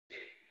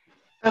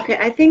 Okay,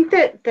 I think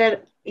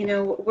that you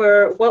know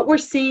what we're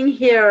seeing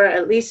here,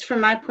 at least from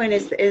my point,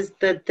 is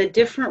the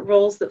different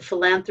roles that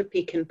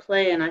philanthropy can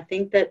play, and I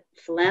think that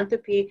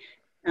philanthropy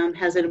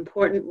has an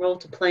important role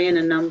to play in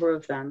a number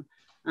of them.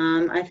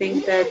 I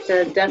think that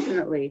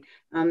definitely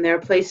there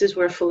are places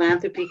where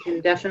philanthropy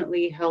can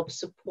definitely help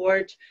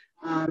support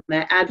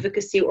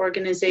advocacy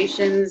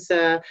organizations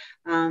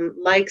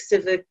like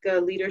civic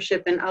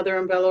leadership and other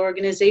umbrella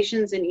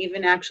organizations, and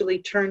even actually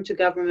turn to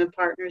government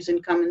partners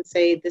and come and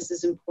say this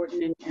is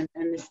important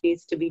and this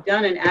needs to be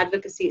done. And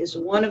advocacy is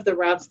one of the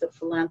routes that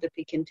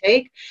philanthropy can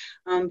take.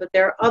 But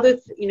there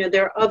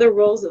are other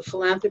roles that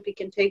philanthropy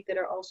can take that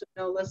are also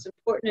no less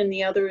important, and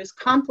the other is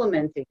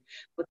complementing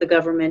what the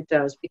government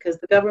does, because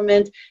the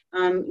government,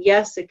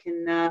 yes, it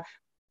can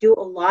do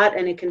a lot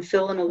and it can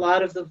fill in a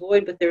lot of the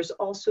void, but there's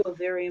also a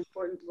very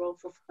important role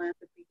for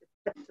philanthropy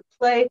to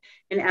play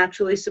in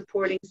actually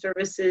supporting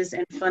services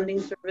and funding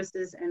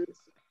services, and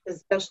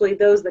especially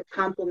those that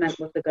complement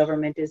what the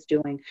government is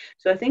doing.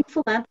 So I think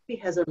philanthropy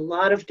has a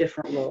lot of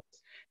different roles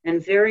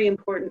and very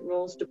important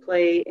roles to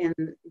play in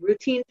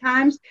routine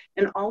times,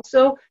 and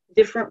also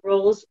different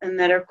roles and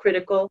that are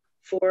critical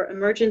for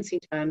emergency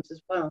times as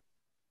well.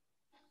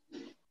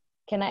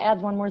 Can I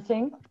add one more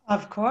thing?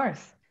 Of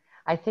course.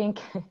 I think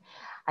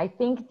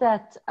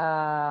that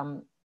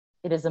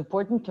it is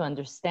important to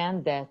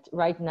understand that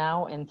right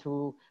now, and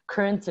through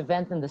current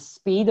events and the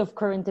speed of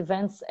current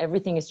events,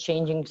 everything is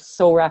changing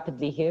so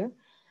rapidly here.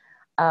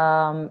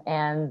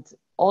 And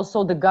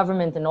also the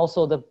government and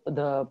also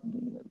the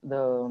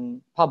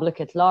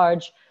public at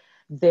large,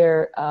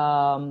 their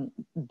how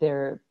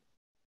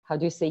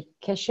do you say,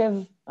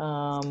 keshev?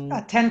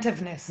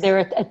 Attentiveness.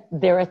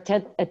 Their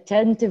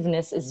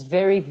attentiveness is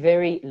very,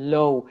 very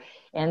low.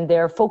 And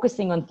they're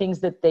focusing on things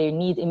that they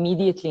need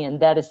immediately, and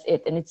that is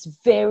it. And it's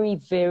very,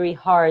 very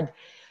hard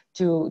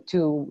to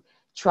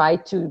try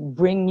to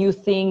bring new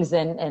things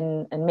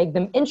and make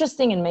them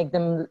interesting and make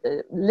them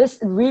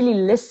really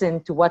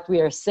listen to what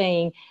we are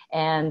saying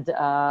and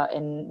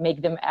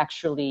make them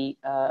actually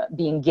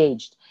be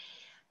engaged.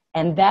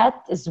 And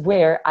that is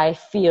where I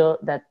feel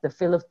that the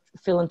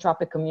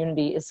philanthropic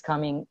community is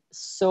coming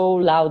so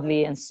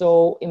loudly and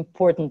so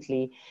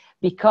importantly,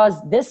 because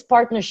this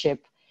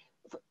partnership,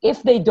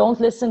 if they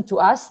don't listen to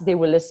us, they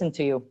will listen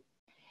to you.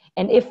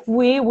 And if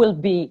we will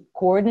be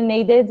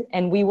coordinated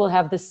and we will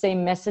have the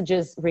same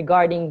messages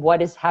regarding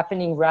what is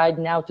happening right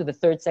now to the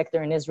third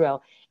sector in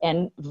Israel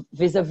and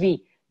vis-a-vis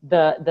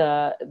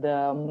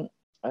the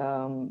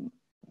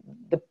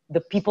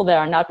people that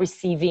are not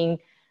receiving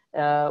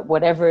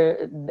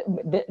whatever,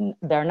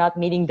 they're not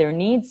meeting their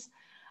needs,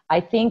 I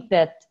think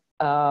that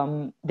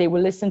they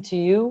will listen to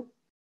you.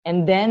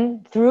 And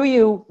then through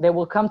you, they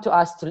will come to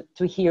us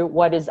to hear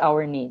what is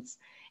our needs.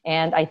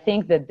 And I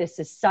think that this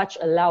is such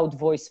a loud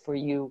voice for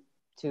you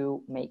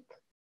to make.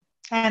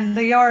 And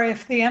Lior,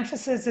 if the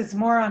emphasis is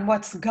more on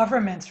what's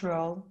government's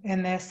role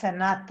in this and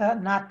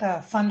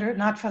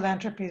not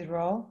philanthropy's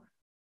role,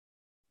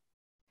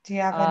 do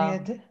you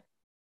have any?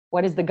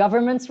 What is the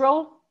government's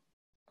role?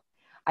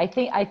 I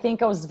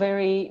think I was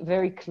very,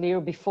 very clear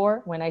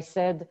before when I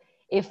said,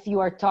 if you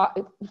are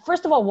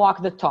first of all,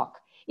 walk the talk.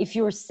 If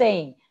you're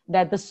saying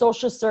that the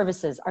social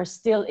services are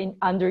still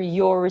under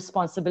your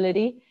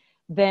responsibility,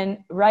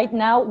 then right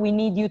now we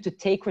need you to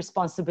take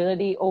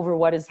responsibility over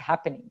what is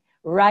happening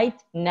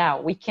right now.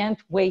 We can't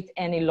wait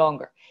any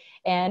longer.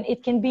 And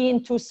it can be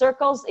in two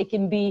circles. It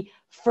can be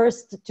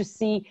first to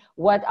see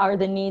what are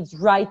the needs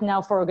right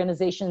now for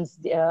organizations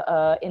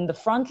in the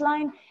front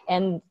line,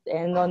 and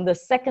on the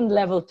second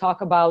level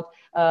talk about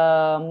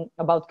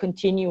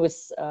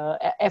continuous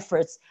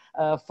efforts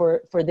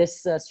for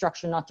this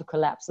structure not to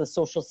collapse, the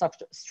social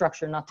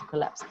structure not to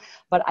collapse.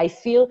 But I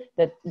feel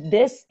that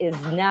this is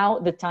now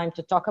the time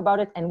to talk about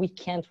it, and we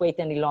can't wait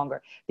any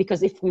longer,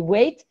 because if we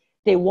wait,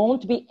 there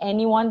won't be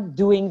anyone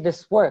doing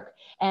this work.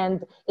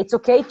 And it's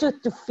okay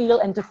to feel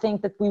and to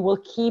think that we will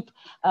keep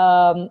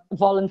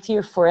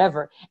volunteer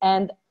forever.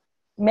 And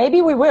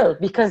maybe we will,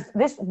 because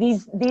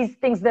these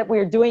things that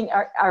we're doing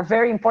are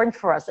very important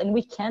for us, and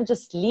we can't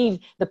just leave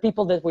the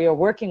people that we are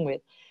working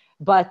with,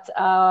 but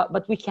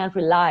we can't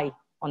rely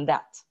on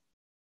that.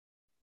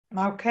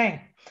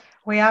 Okay,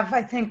 we have,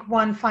 I think,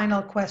 one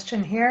final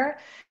question here.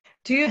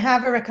 Do you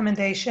have a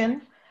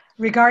recommendation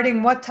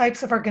regarding what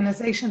types of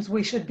organizations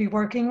we should be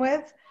working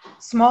with?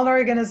 Smaller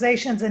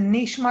organizations in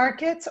niche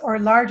markets or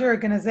larger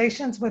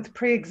organizations with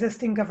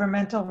pre-existing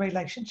governmental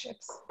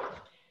relationships?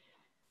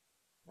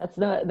 That's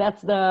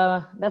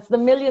the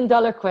 $1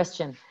 million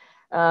question.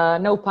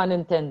 No pun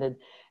intended.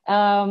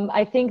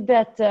 I think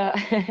that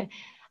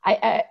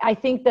I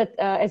think that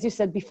as you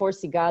said before,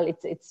 Sigal,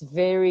 it's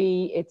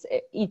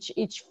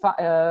each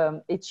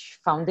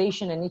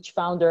foundation and each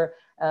founder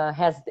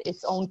has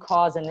its own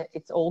cause and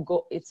its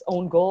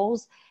own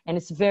goals, and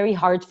it's very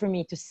hard for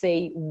me to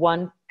say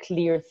one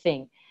clear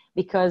thing,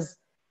 because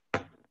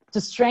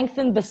to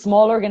strengthen the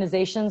small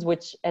organizations,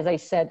 which, as I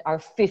said, are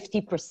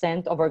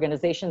 50% of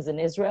organizations in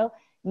Israel,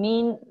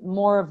 mean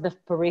more of the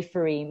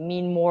periphery,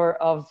 mean more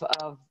of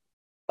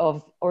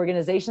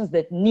organizations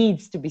that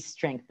needs to be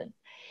strengthened.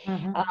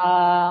 Mm-hmm.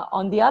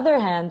 On the other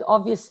hand,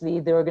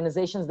 obviously, the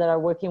organizations that are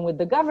working with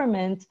the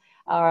government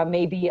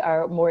maybe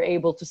are more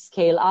able to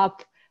scale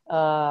up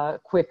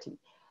quickly.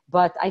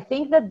 But I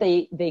think that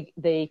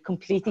they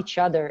complete each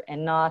other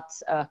and not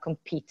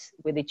compete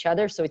with each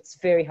other. So it's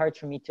very hard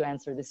for me to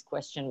answer this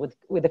question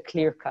with a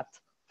clear cut.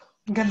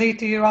 Galit,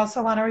 do you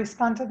also want to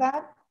respond to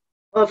that?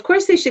 Well, of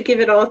course, they should give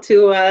it all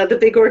to the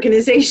big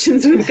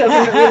organizations with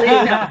government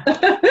related.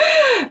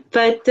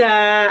 But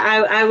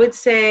I would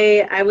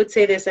say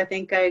this. I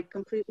think I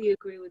completely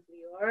agree with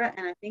Lior,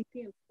 and I think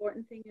the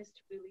important thing is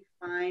to really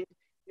find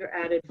your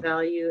added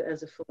value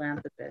as a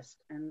philanthropist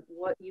and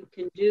what you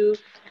can do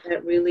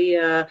that really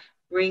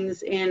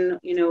brings in,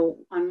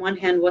 on one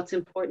hand, what's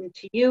important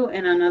to you,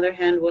 and on the other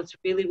hand, what's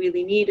really,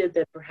 really needed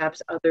that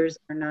perhaps others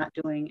are not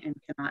doing and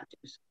cannot do.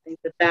 So I think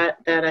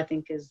that I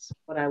think is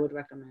what I would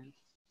recommend.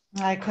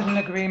 I couldn't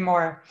agree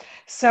more.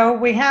 So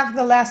we have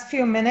the last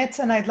few minutes,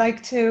 and I'd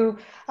like to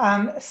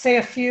say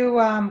a few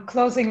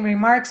closing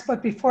remarks.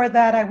 But before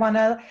that, I want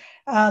to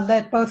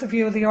let both of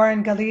you, Lior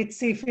and Galit,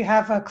 see if you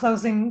have a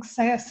closing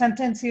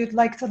sentence you'd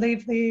like to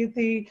leave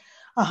the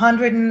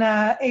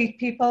 108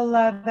 people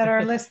that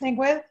are listening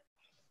with.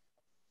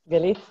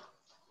 Galit?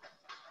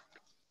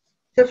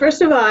 So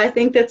first of all, I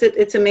think that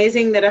it's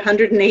amazing that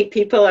 108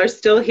 people are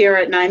still here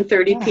at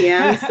 9:30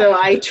 p.m. So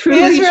I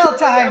truly Israel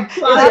time.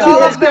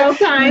 Israel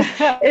time.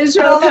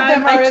 Israel all time. Of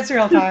them are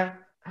Israel time.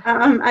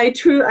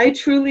 I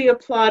truly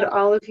applaud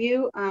all of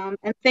you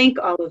and thank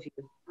all of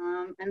you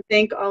and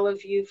thank all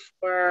of you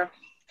for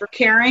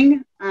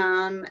caring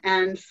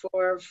and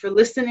for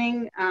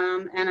listening.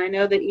 And I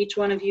know that each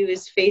one of you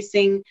is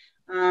facing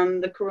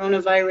the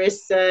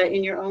coronavirus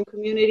in your own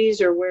communities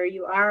or where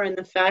you are, and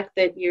the fact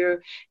that you're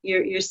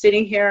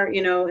sitting here,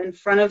 in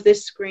front of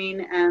this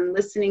screen and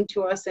listening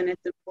to us, and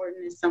it's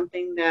important, is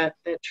something that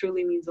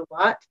truly means a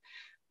lot.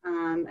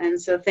 And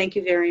so thank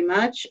you very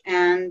much.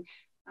 And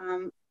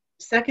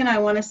second, I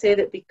want to say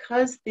that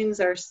because things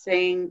are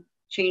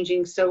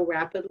changing so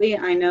rapidly,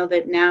 I know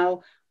that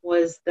now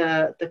was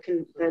the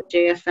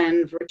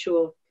JFN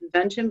virtual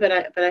convention, but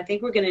I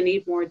think we're going to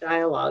need more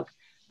dialogue.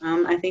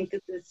 I think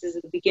that this is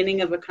the beginning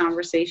of a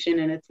conversation,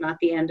 and it's not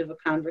the end of a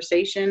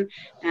conversation.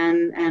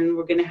 And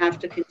we're going to have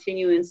to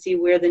continue and see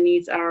where the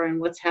needs are and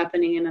what's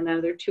happening in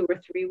another 2 or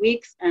 3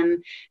 weeks.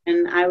 And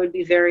I would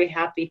be very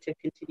happy to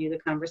continue the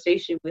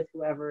conversation with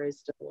whoever is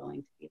still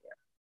willing to be there.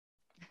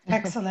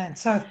 Excellent.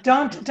 So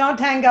don't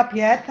hang up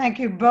yet. Thank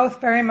you both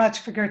very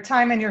much for your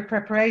time and your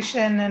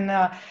preparation,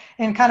 and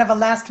in kind of a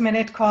last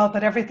minute call,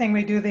 but everything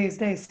we do these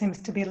days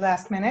seems to be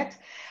last minute.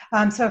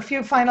 So a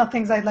few final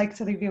things I'd like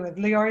to leave you with.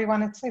 Lior, you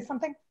wanted to say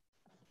something?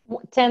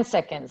 10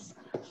 seconds.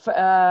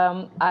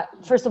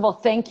 First of all,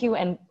 thank you,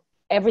 and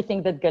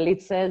everything that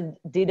Galit said,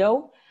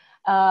 ditto.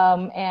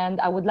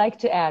 And I would like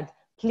to add,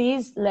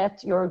 please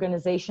let your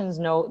organizations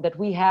know that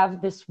we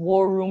have this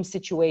war room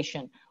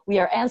situation. We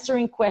are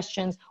answering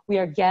questions, we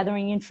are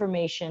gathering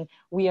information,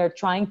 we are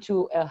trying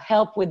to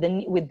help with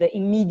the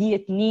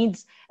immediate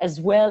needs as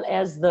well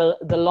as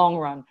the long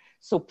run.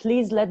 So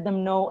please let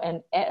them know,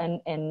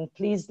 and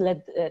please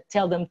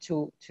tell them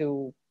to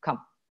come.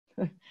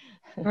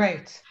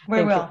 Great,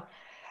 we will.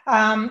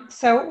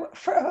 So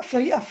for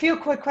a few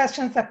quick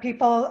questions that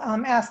people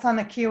asked on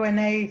the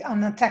Q&A on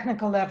the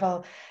technical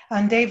level,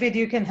 and David,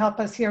 you can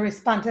help us here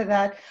respond to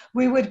that.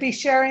 We would be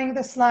sharing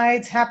the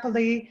slides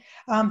happily.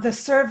 The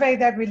survey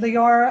that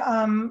Lior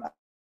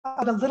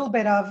a little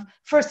bit of,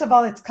 first of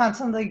all, it's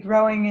constantly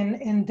growing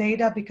in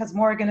data because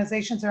more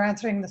organizations are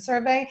answering the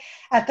survey.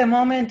 At the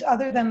moment,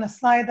 other than the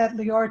slide that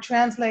Lior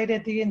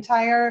translated, the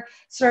entire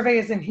survey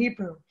is in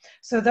Hebrew.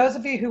 So those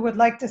of you who would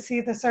like to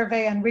see the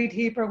survey and read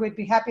Hebrew, we'd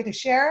be happy to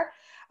share.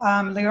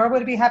 Lior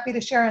would be happy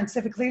to share, and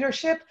civic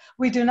leadership.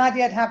 We do not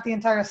yet have the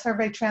entire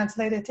survey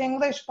translated to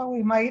English, but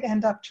we might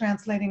end up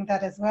translating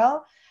that as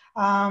well.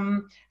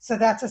 So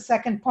that's a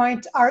second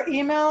point. Our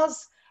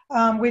emails,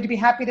 we'd be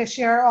happy to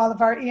share all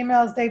of our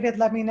emails. David,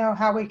 let me know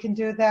how we can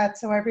do that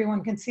so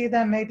everyone can see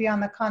them, maybe on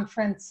the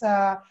conference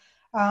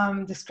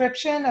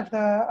description of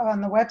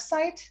on the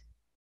website.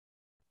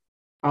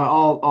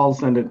 I'll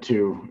send it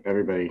to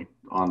everybody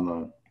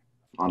in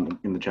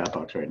the chat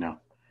box right now.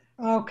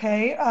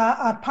 Okay,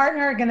 a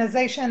partner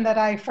organization that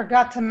I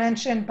forgot to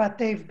mention, but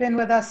they've been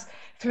with us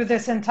through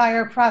this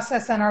entire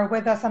process and are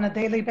with us on a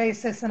daily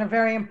basis, and are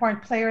very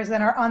important players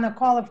and are on the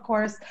call, of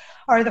course,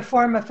 are the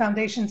Forum of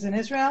Foundations in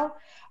Israel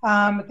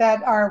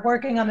that are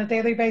working on a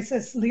daily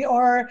basis.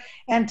 Lior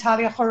and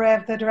Talia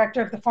Chorev, the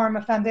director of the Forum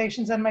of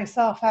Foundations, and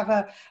myself have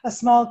a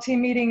small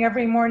team meeting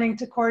every morning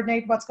to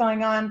coordinate what's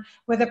going on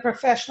with the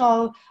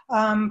professional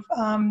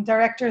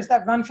directors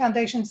that run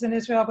foundations in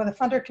Israel, with the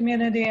funder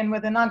community, and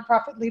with the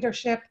nonprofit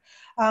leadership.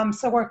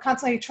 So we're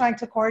constantly trying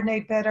to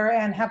coordinate better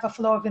and have a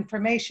flow of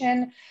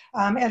information.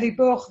 Eli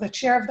Buch, the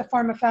chair of the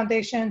Forum of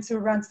Foundations, who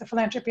runs the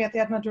philanthropy at the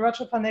Edmund de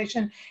Rothschild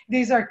Foundation.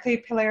 These are key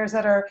players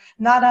that are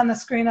not on the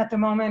screen at the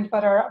moment,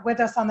 but are with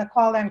us on the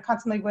call and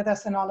constantly with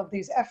us in all of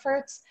these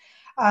efforts.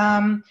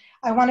 I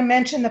want to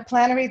mention the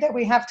plenary that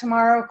we have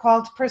tomorrow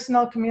called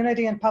Personal,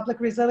 Community, and Public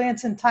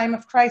Resilience in Time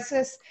of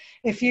Crisis.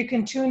 If you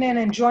can tune in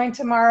and join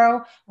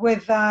tomorrow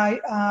with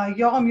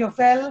Yoram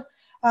Yovel,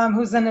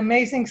 who's an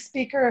amazing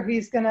speaker.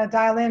 He's going to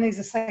dial in. He's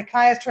a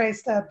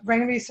psychiatrist, a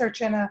brain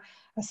researcher, and a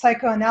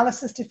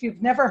psychoanalyst. If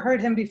you've never heard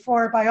him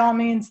before, by all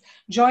means,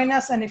 join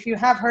us. And if you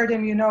have heard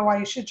him, you know why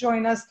you should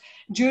join us.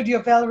 Jude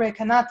Yovel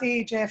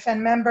Rekanati, JFN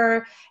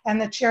member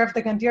and the chair of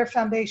the Gandir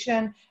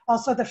Foundation,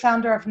 also the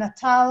founder of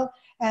Natal.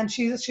 And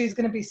she's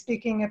going to be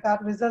speaking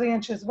about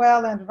resilience as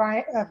well, and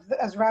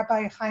as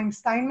Rabbi Chaim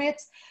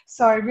Steinmetz.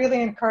 So I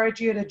really encourage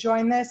you to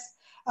join this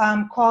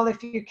call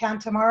if you can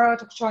tomorrow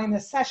to join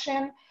this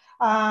session.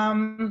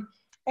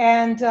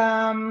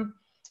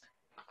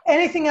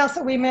 Anything else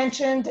that we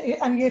mentioned,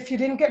 and if you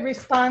didn't get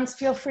response,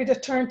 feel free to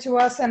turn to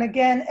us. And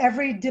again,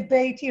 every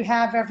debate you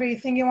have,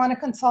 everything you want to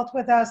consult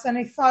with us,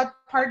 any thought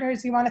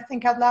partners you want to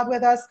think out loud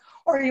with us,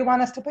 or you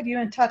want us to put you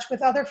in touch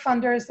with other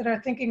funders that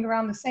are thinking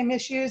around the same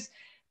issues,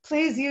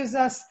 please use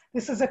us.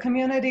 This is a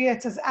community.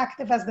 It's as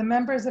active as the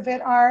members of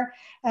it are.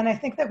 And I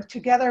think that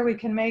together we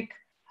can make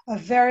a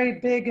very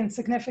big and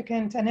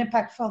significant and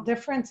impactful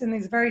difference in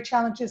these very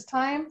challenging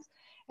times.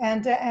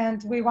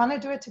 And we want to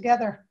do it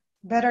together,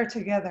 better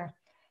together.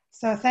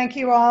 So thank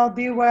you all.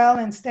 Be well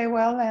and stay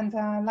well, and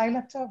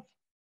Laila Tov.